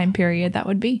what time period that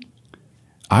would be.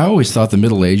 I always thought the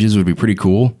Middle Ages would be pretty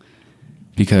cool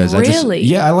because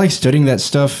Really? I like studying that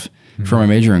stuff for my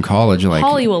major in college. Like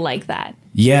Holly will like that.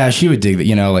 Yeah, she would dig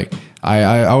that.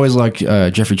 I always liked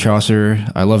Geoffrey Chaucer.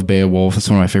 I love Beowulf. That's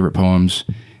one of my favorite poems.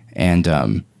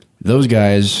 And those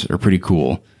guys are pretty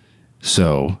cool.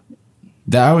 So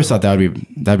I always thought that'd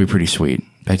be pretty sweet.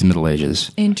 Back to Middle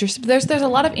Ages. Interesting. There's a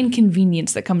lot of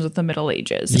inconvenience that comes with the Middle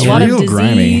Ages. It's a lot of real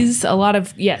disease, a lot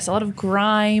of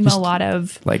grime, Just a lot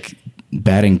of like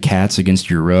batting cats against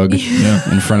your rug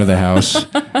in front of the house.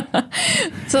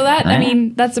 So that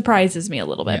that surprises me a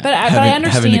little bit. But I understand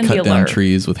having to cut the down allure.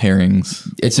 trees with herrings.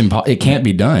 It can't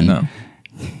be done. No.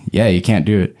 Yeah, you can't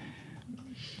do it.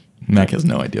 Mac has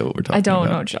no idea what we're talking about. I don't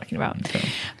know what you're talking about. Okay.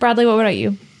 Bradley, what about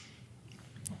you?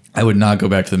 I would not go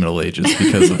back to the Middle Ages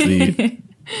because of the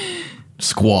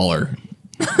squalor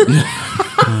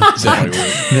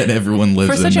that everyone lives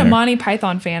in. For such there. a Monty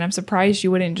Python fan, I'm surprised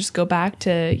you wouldn't just go back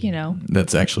to,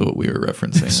 That's actually what we were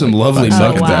referencing. Some lovely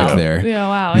muck back there. Yeah,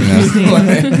 wow.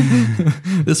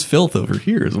 Interesting. This filth over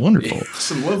here is wonderful.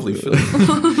 Some lovely filth.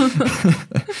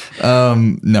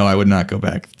 No, I would not go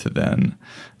back to then.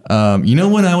 You know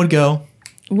when I would go?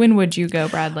 When would you go,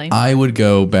 Bradley? I would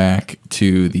go back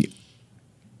to the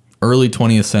early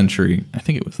 20th century. I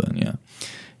think it was then, yeah.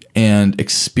 And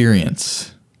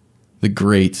experience the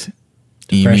Great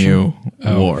Emu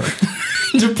War.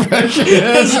 Depression.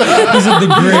 Is it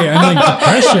the Great? I'm like,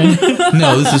 depression?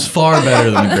 No, this is far better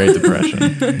than the Great Depression.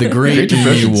 The Great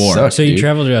Emu War. sucks, So you dude.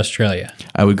 traveled to Australia.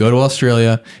 I would go to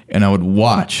Australia and I would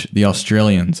watch the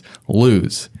Australians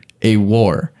lose a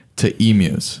war to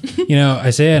emus.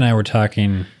 Isaiah and I were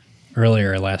talking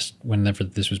earlier whenever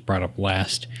this was brought up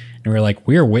last, and we were like,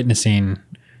 we are witnessing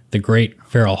the Great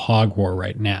Feral Hog War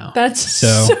right now. That's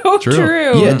so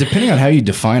true. Yeah, depending on how you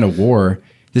define a war,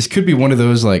 this could be one of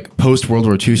those like post-World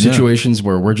War II situations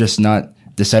where we're just not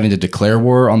deciding to declare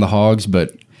war on the hogs,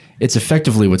 but it's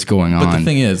effectively what's going on. But the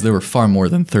thing is, there were far more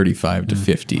than 35 to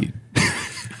 50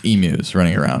 emus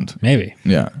running around. Maybe.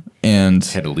 Yeah. And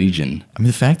had a legion. I mean,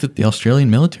 the fact that the Australian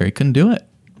military couldn't do it.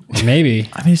 Maybe.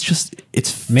 I mean,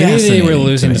 it's Maybe they fascinating were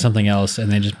losing to to me. something else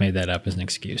and they just made that up as an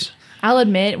excuse. I'll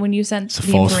admit, when you sent the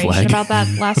false information flag. about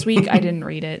that last week, I didn't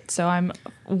read it. So I'm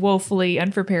woefully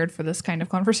unprepared for this kind of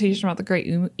conversation about the Great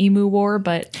Emu War.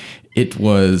 But It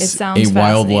was It a sounds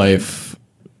wildlife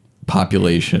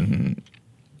population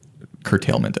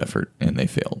curtailment effort, and they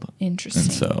failed. interesting.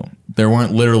 And so there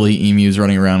weren't literally emus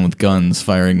running around with guns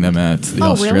firing them at the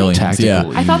Oh, really? Australians. Tactical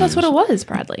Yeah. I thought that's what it was,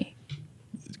 Bradley.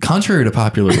 Contrary to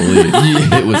popular belief,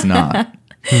 it was not.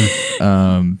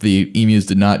 The emus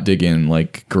did not dig in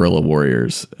like guerrilla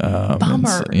warriors. And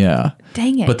Bummer. yeah.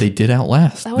 Dang it. But they did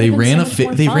outlast. That They would've been ran so much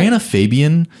more they fun. ran a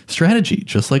Fabian strategy,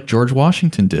 just like George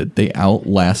Washington did. They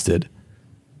outlasted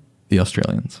the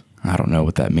Australians. I don't know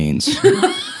what that means.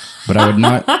 But I would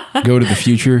not go to the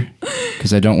future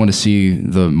because I don't want to see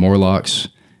the Morlocks,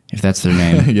 if that's their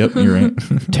name, Yep, you're right.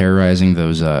 terrorizing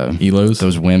those Elos?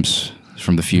 those wimps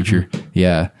from the future.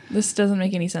 Yeah. This doesn't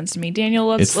make any sense to me.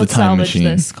 Daniel, It's let's the time salvage machine.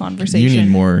 this conversation. You need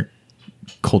more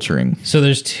culturing. So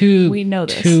there's We know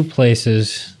this. two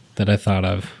places that I thought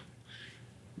of.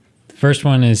 The first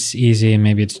one is easy, and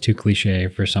maybe it's too cliche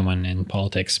for someone in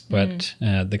politics, but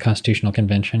the Constitutional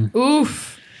Convention.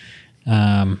 Oof.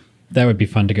 That would be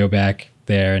fun to go back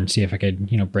there and see if I could,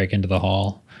 break into the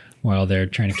hall while they're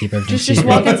trying to keep everything Just secret.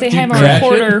 walk and say, "Hey, I'm a Crash it.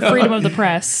 reporter, freedom of the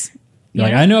press." You're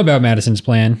like, I know about Madison's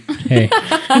plan. Hey,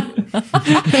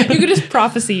 You could just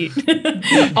prophesy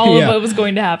all Yeah. of what was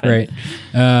going to happen. right.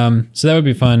 So that would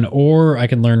be fun. Or I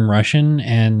could learn Russian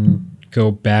and go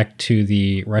back to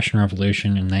the Russian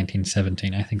Revolution in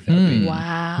 1917. I think that would be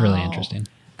Wow. really interesting.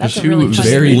 That's a Two really fun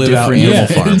very live out different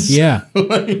animal farms. Yeah,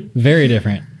 very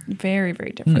different. Very,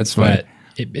 very different. That's why.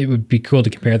 But it would be cool to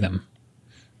compare them.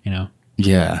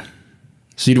 Yeah.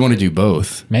 So you'd want to do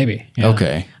both. Maybe. Yeah.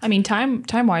 Okay. I mean, time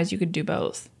wise, you could do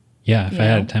both. Yeah, if I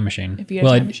Yeah. had a time machine. If you had a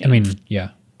time machine. yeah.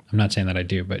 I'm not saying that I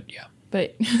do, but yeah.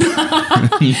 But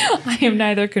I am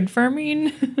neither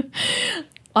confirming.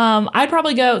 I'd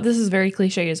probably go, this is very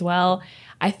cliche as well.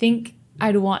 I think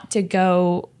I'd want to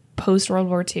go post World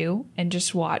War II and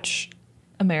just watch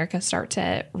America start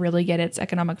to really get its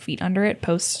economic feet under it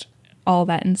post all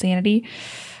that insanity.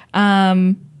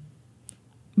 But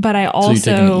I also...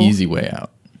 So you're taking the easy way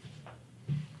out.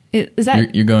 Is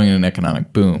that... You're going in an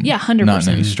economic boom. Yeah, 100%. Not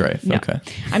in any strife. No. Okay.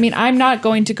 I mean, I'm not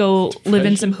going to go live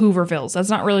in some Hoovervilles. That's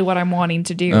not really what I'm wanting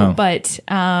to do. Oh. But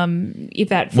if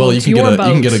that Well, floats you your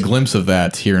boat... can get a glimpse of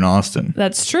that here in Austin.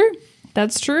 That's true.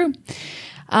 That's true.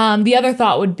 The other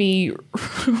thought would be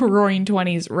Roaring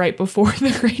 20s right before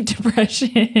the Great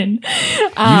Depression.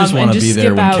 You just want to be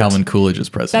there when Calvin Coolidge is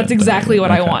president. That's exactly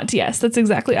what I Okay. want. Yes, that's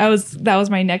exactly. That was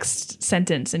my next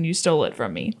sentence, and you stole it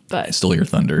from me. But I stole your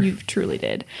thunder. you truly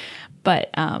did.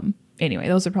 But anyway,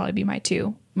 those would probably be my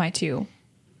two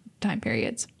time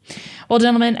periods. Well,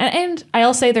 gentlemen, and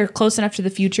I'll say they're close enough to the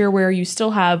future where you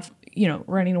still have,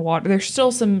 running water. There's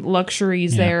still some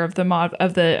luxuries there of the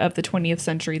 20th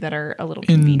century that are a little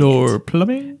Indoor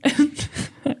plumbing,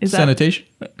 Is that sanitation.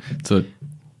 It's a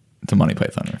Monty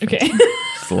Python reference. okay?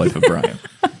 It's the life of Brian.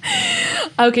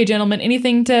 Okay, gentlemen.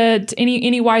 Anything to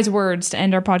any wise words to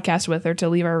end our podcast with, or to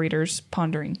leave our readers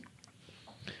pondering?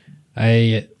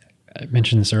 I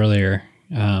mentioned this earlier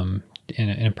in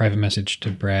a private message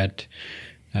to Brad.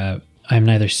 I'm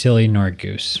neither silly nor a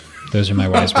goose. Those are my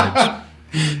wise words.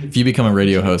 If you become a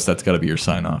radio host, that's got to be your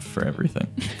sign off for everything.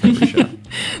 For every show.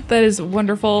 That is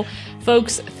wonderful.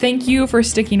 Folks, thank you for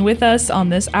sticking with us on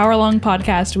this hour-long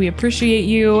podcast. We appreciate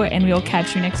you, and we'll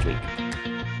catch you next week.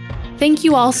 Thank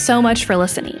you all so much for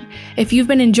listening. If you've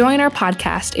been enjoying our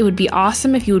podcast, it would be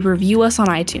awesome if you would review us on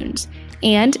iTunes.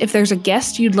 And if there's a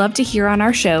guest you'd love to hear on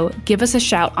our show, give us a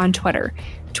shout on Twitter.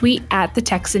 Tweet at the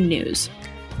Texan News.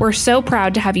 We're so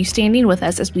proud to have you standing with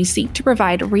us as we seek to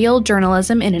provide real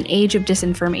journalism in an age of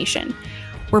disinformation.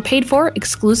 We're paid for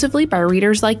exclusively by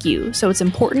readers like you, so it's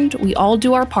important we all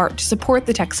do our part to support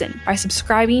the Texan by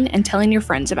subscribing and telling your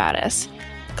friends about us.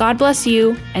 God bless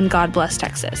you, and God bless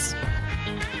Texas.